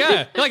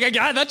 Yeah, like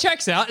that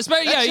checks out.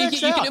 Especially, yeah,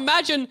 checks you can out.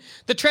 imagine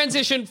the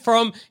transition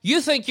from you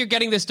think you're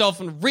getting this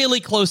dolphin really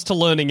close to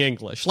learning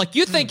English. Like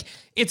you think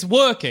it's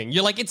working.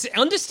 You're like, it's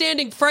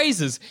understanding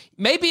phrases.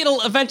 Maybe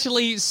it'll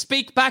eventually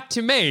speak back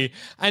to me.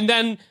 And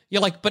then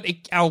you're like, but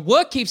our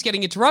work keeps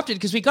getting interrupted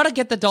because we got to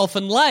get the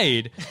dolphin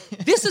laid.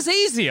 This is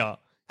easier.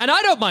 And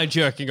I don't mind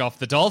jerking off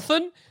the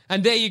dolphin.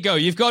 And there you go.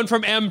 You've gone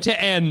from M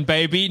to N,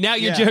 baby. Now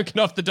you're Yeah.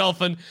 jerking off the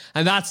dolphin,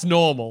 and that's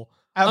normal.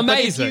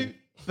 Amazing.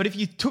 But if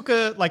you took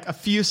a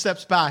few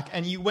steps back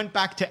and you went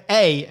back to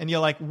A and you're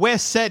like,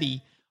 where's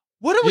SETI?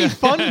 What are we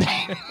funding?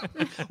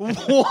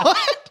 What?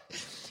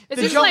 Is The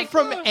this jump like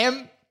from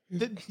M.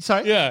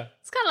 Sorry? Yeah.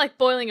 It's kind of like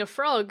boiling a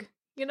frog,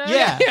 you know?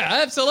 Yeah. Yeah,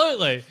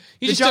 absolutely.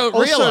 You The just jump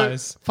don't also-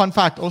 realize. Fun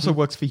fact also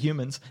works for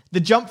humans. The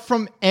jump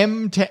from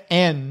M to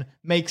N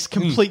makes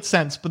complete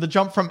sense, but the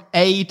jump from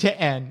A to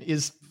N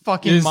is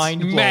fucking Is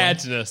mind blowing.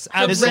 madness.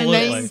 There's a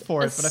Absolutely. name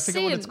for it, but I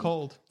forget what it's Sin.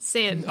 called.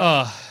 Sin.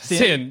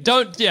 Sin.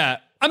 Don't, yeah.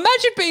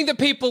 Imagine being the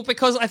people,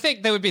 because I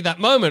think there would be that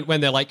moment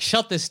when they're like,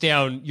 shut this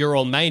down, you're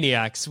all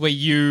maniacs, where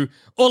you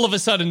all of a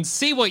sudden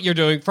see what you're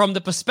doing from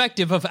the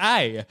perspective of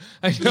A.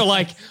 And you're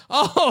like,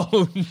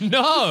 oh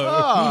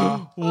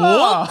no.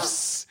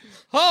 Whoops.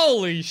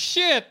 Holy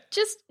shit.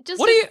 Just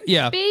What do you-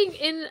 yeah. being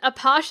in a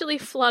partially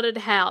flooded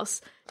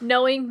house,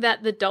 knowing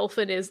that the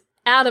dolphin is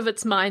out of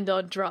its mind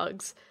on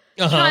drugs.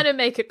 trying to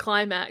make a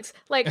climax.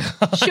 Like,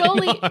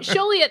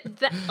 surely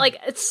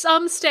at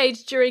some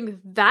stage during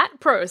that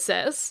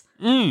process,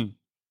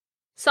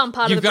 some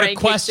part You've of the got brain a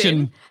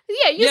question.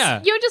 kicks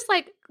in. You're just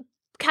like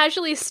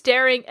casually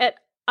staring at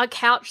a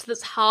couch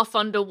that's half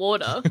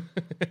underwater,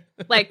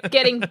 like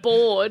getting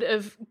bored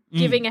of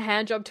giving a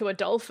hand job to a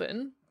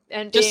dolphin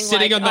and Just being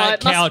sitting like, on that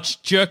it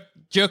must- couch,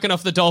 jerking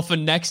off the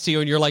dolphin next to you,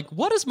 and you're like,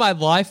 "What has my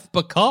life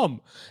become?"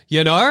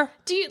 You know?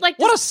 Do you like?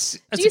 It's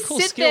do you a cool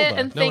sit skill, there though.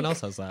 and No one think,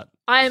 else has that.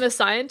 I am a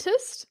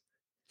scientist?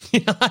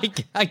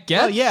 I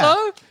guess Oh, yeah.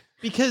 so.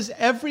 Because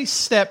every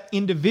step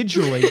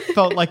individually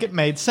felt like it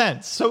made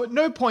sense. So at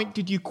no point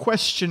did you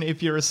question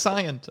if you're a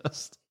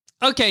scientist.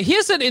 Okay,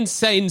 here's an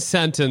insane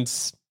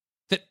sentence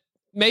that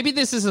maybe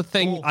this is a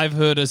thing I've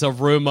heard as a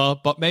rumor,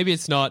 but maybe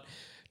it's not.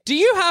 Do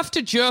you have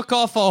to jerk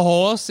off a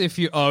horse if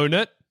you own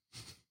it?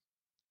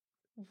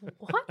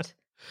 What?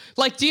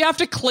 Like, do you have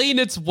to clean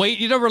its wiener?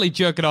 You don't really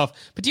jerk it off,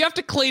 but do you have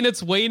to clean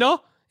its wiener?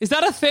 Is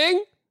that a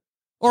thing?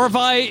 Or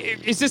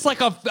is this like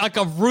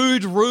a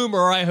rude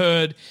rumor I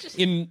heard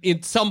in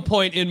some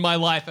point in my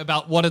life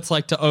about what it's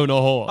like to own a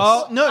horse?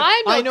 Oh, no,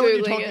 I'm not I know what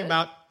you're Googling talking it.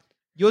 about.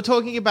 You're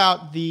talking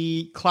about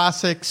the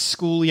classic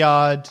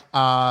schoolyard,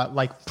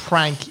 like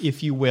prank,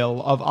 if you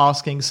will, of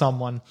asking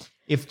someone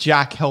if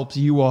Jack helps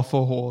you off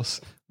a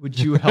horse. Would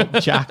you help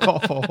Jack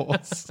off a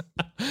horse?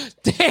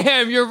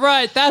 Damn, you're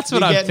right. That's what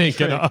You're I'm getting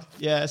thinking tricked. of.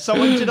 Yeah,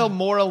 someone did a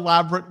more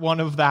elaborate one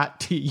of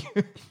that to you.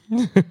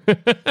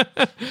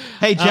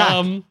 Hey,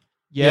 Jack.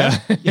 Yeah.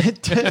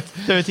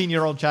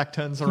 13-year-old Jack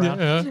turns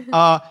around.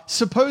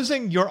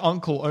 Supposing your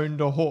uncle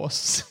owned a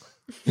horse.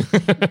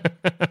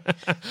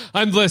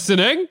 I'm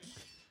listening.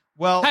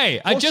 Well, Hey,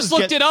 I just horses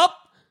looked get- it up.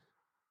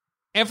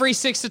 Every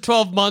 6 to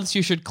 12 months,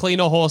 you should clean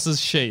a horse's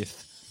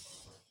sheath.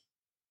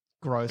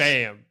 Gross.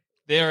 Bam.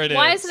 There it is.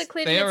 Why isn't it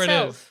cleaning There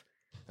itself?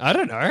 I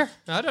don't know.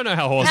 I don't know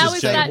how horses' How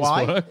is that- genitals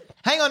Why? work.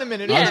 Hang on a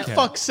minute. Yeah. Who the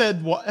fuck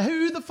said what?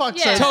 Who the fuck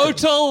Yeah. said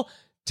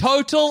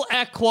Total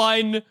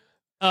equine.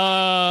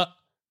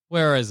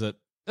 Where is it?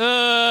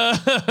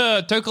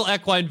 Total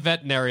Equine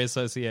Veterinary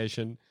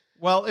Association.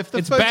 Well, if the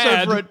It's folks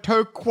bad. over at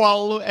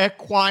Toqual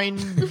Equine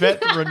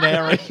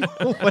Veterinary,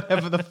 or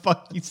whatever the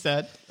fuck you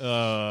said.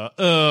 I'm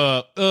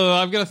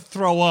gonna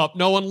throw up.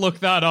 No one look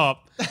that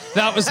up.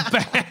 That was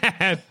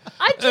bad.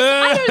 I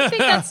don't think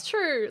that's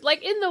true.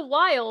 Like in the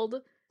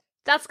wild,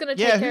 that's going to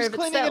take Yeah, care who's of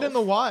cleaning itself. it in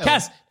the wild?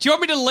 Cass, do you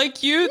want me to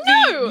link you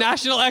No! the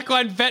National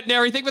Equine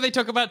Veterinary thing where they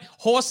talk about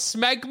horse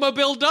smegma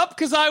buildup?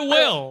 Because I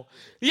will.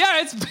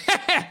 Yeah, it's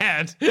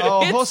bad.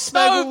 Oh, It's horse so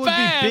smegma would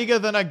bad. be bigger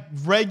than a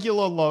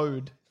regular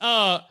load.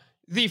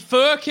 The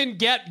fur can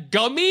get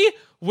gummy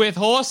with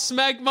horse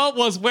smegma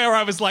was where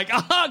I was like,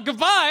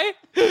 goodbye.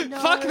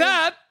 Fuck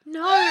that.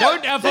 No.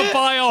 Don't ever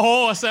buy a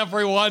horse,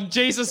 everyone.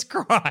 Jesus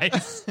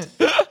Christ.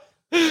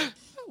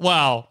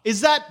 Wow.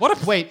 Is that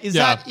wait? Is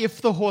Yeah. that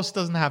if the horse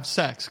doesn't have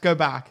sex? Go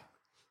back.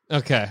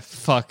 Okay,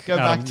 fuck. Go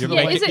back to you're the-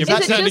 Yeah, making- is it, you're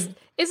is it sounding- just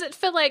is it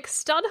for like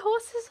stud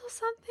horses or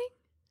something?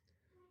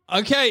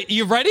 Okay,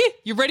 you ready?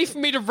 You ready for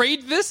me to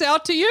read this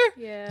out to you?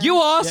 Yeah.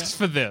 You asked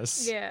for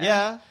this. Yeah.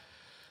 Yeah.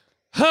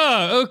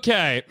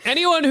 Okay.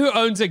 Anyone who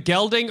owns a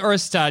gelding or a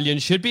stallion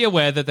should be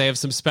aware that they have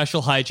some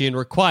special hygiene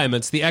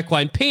requirements. The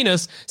equine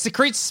penis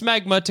secretes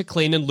smegma to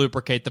clean and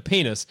lubricate the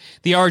penis.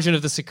 The origin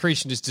of the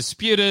secretion is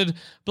disputed.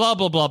 Blah,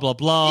 blah, blah, blah,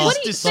 blah. What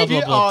do you blah,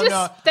 blah, blah. Oh, Just,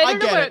 no, they I don't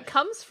know get where it. it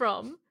comes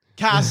from.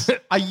 Cass,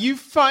 are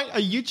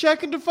you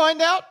checking to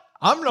find out?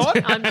 I'm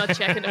not. I'm not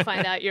checking to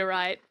find out. You're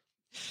right.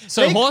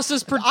 So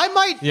horses... I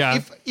might,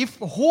 Yeah. if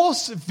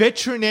horse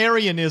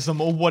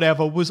veterinarianism or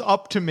whatever was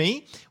up to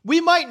me,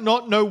 we might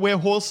not know where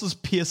horses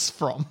piss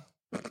from.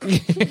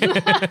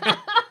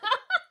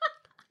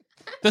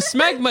 The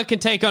smegma can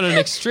take on an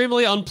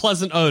extremely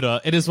unpleasant odor.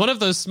 It is one of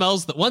those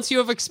smells that once you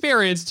have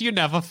experienced, you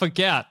never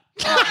forget.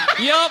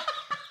 Yup.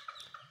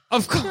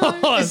 Of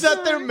course. Is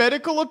that their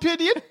medical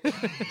opinion?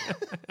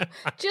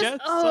 Just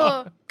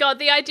god,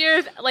 the idea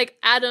of like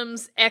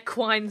Adam's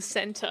Equine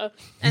Center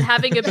and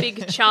having a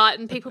big chart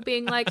and people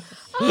being like,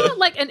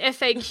 like an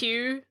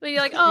FAQ. Where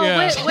you're like,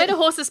 Yeah. where do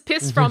horses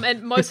piss from?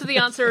 And most of the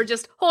answer are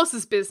just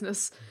horses'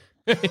 business.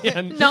 Yeah,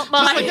 Not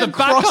mine. like the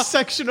back Cross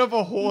section of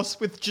a horse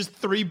with just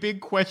 3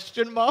 big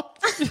question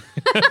marks.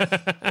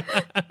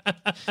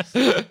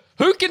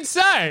 Who can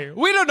say?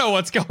 We don't know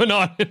what's going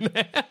on in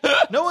there.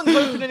 No one's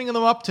opening them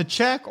up to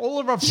check. All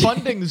of our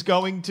funding's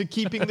going to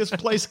keeping this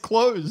place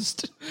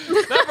closed.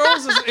 That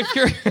rules is if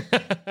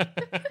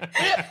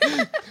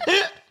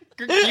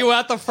you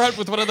at the front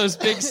with one of those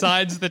big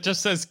signs that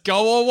just says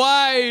 "Go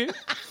away,"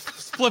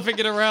 flipping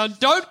it around.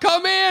 Don't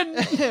come in.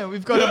 Yeah,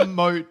 we've got a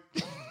moat.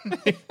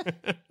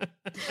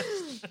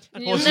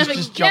 You'll Horses never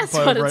just guess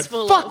jump what over it's it.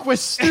 full Fuck, of. we're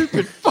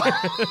stupid. Fuck.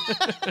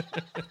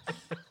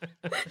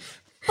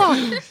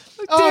 Fuck.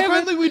 Oh, if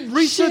only we'd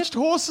researched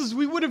horses,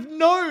 we would have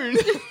known.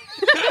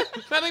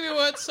 If only we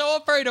weren't so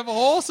afraid of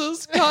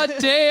horses. God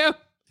damn.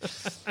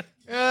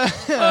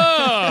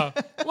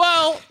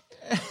 Well,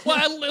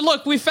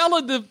 look, we fell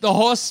in the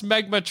horse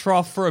smegma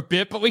trough for a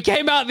bit, but we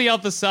came out the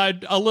other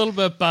side a little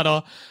bit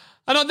better.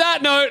 And on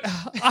that note,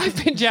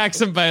 I've been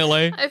Jackson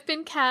Bailey. I've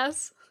been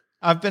Cass.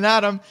 I've been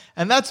Adam,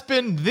 and that's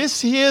been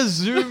this here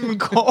Zoom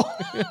call.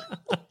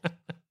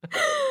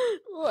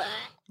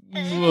 He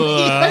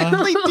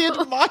only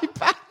did my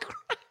background.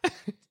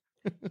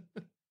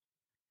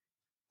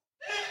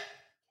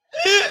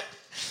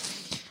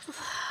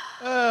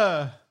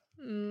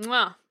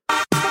 Mwah.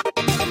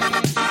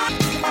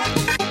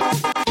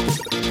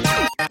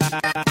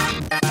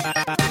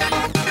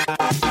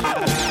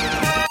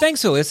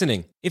 Thanks for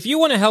listening. If you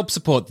want to help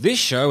support this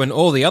show and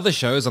all the other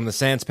shows on the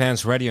Sans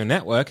Pants Radio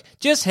Network,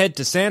 just head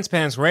to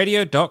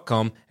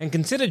sanspantsradio.com and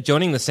consider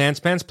joining the Sans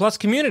Pants Plus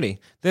community.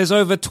 There's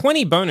over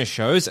 20 bonus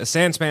shows, a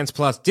Sans Pants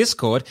Plus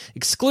Discord,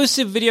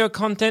 exclusive video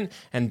content,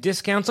 and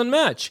discounts on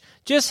merch.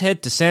 Just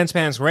head to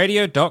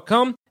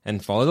sanspantsradio.com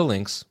and follow the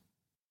links.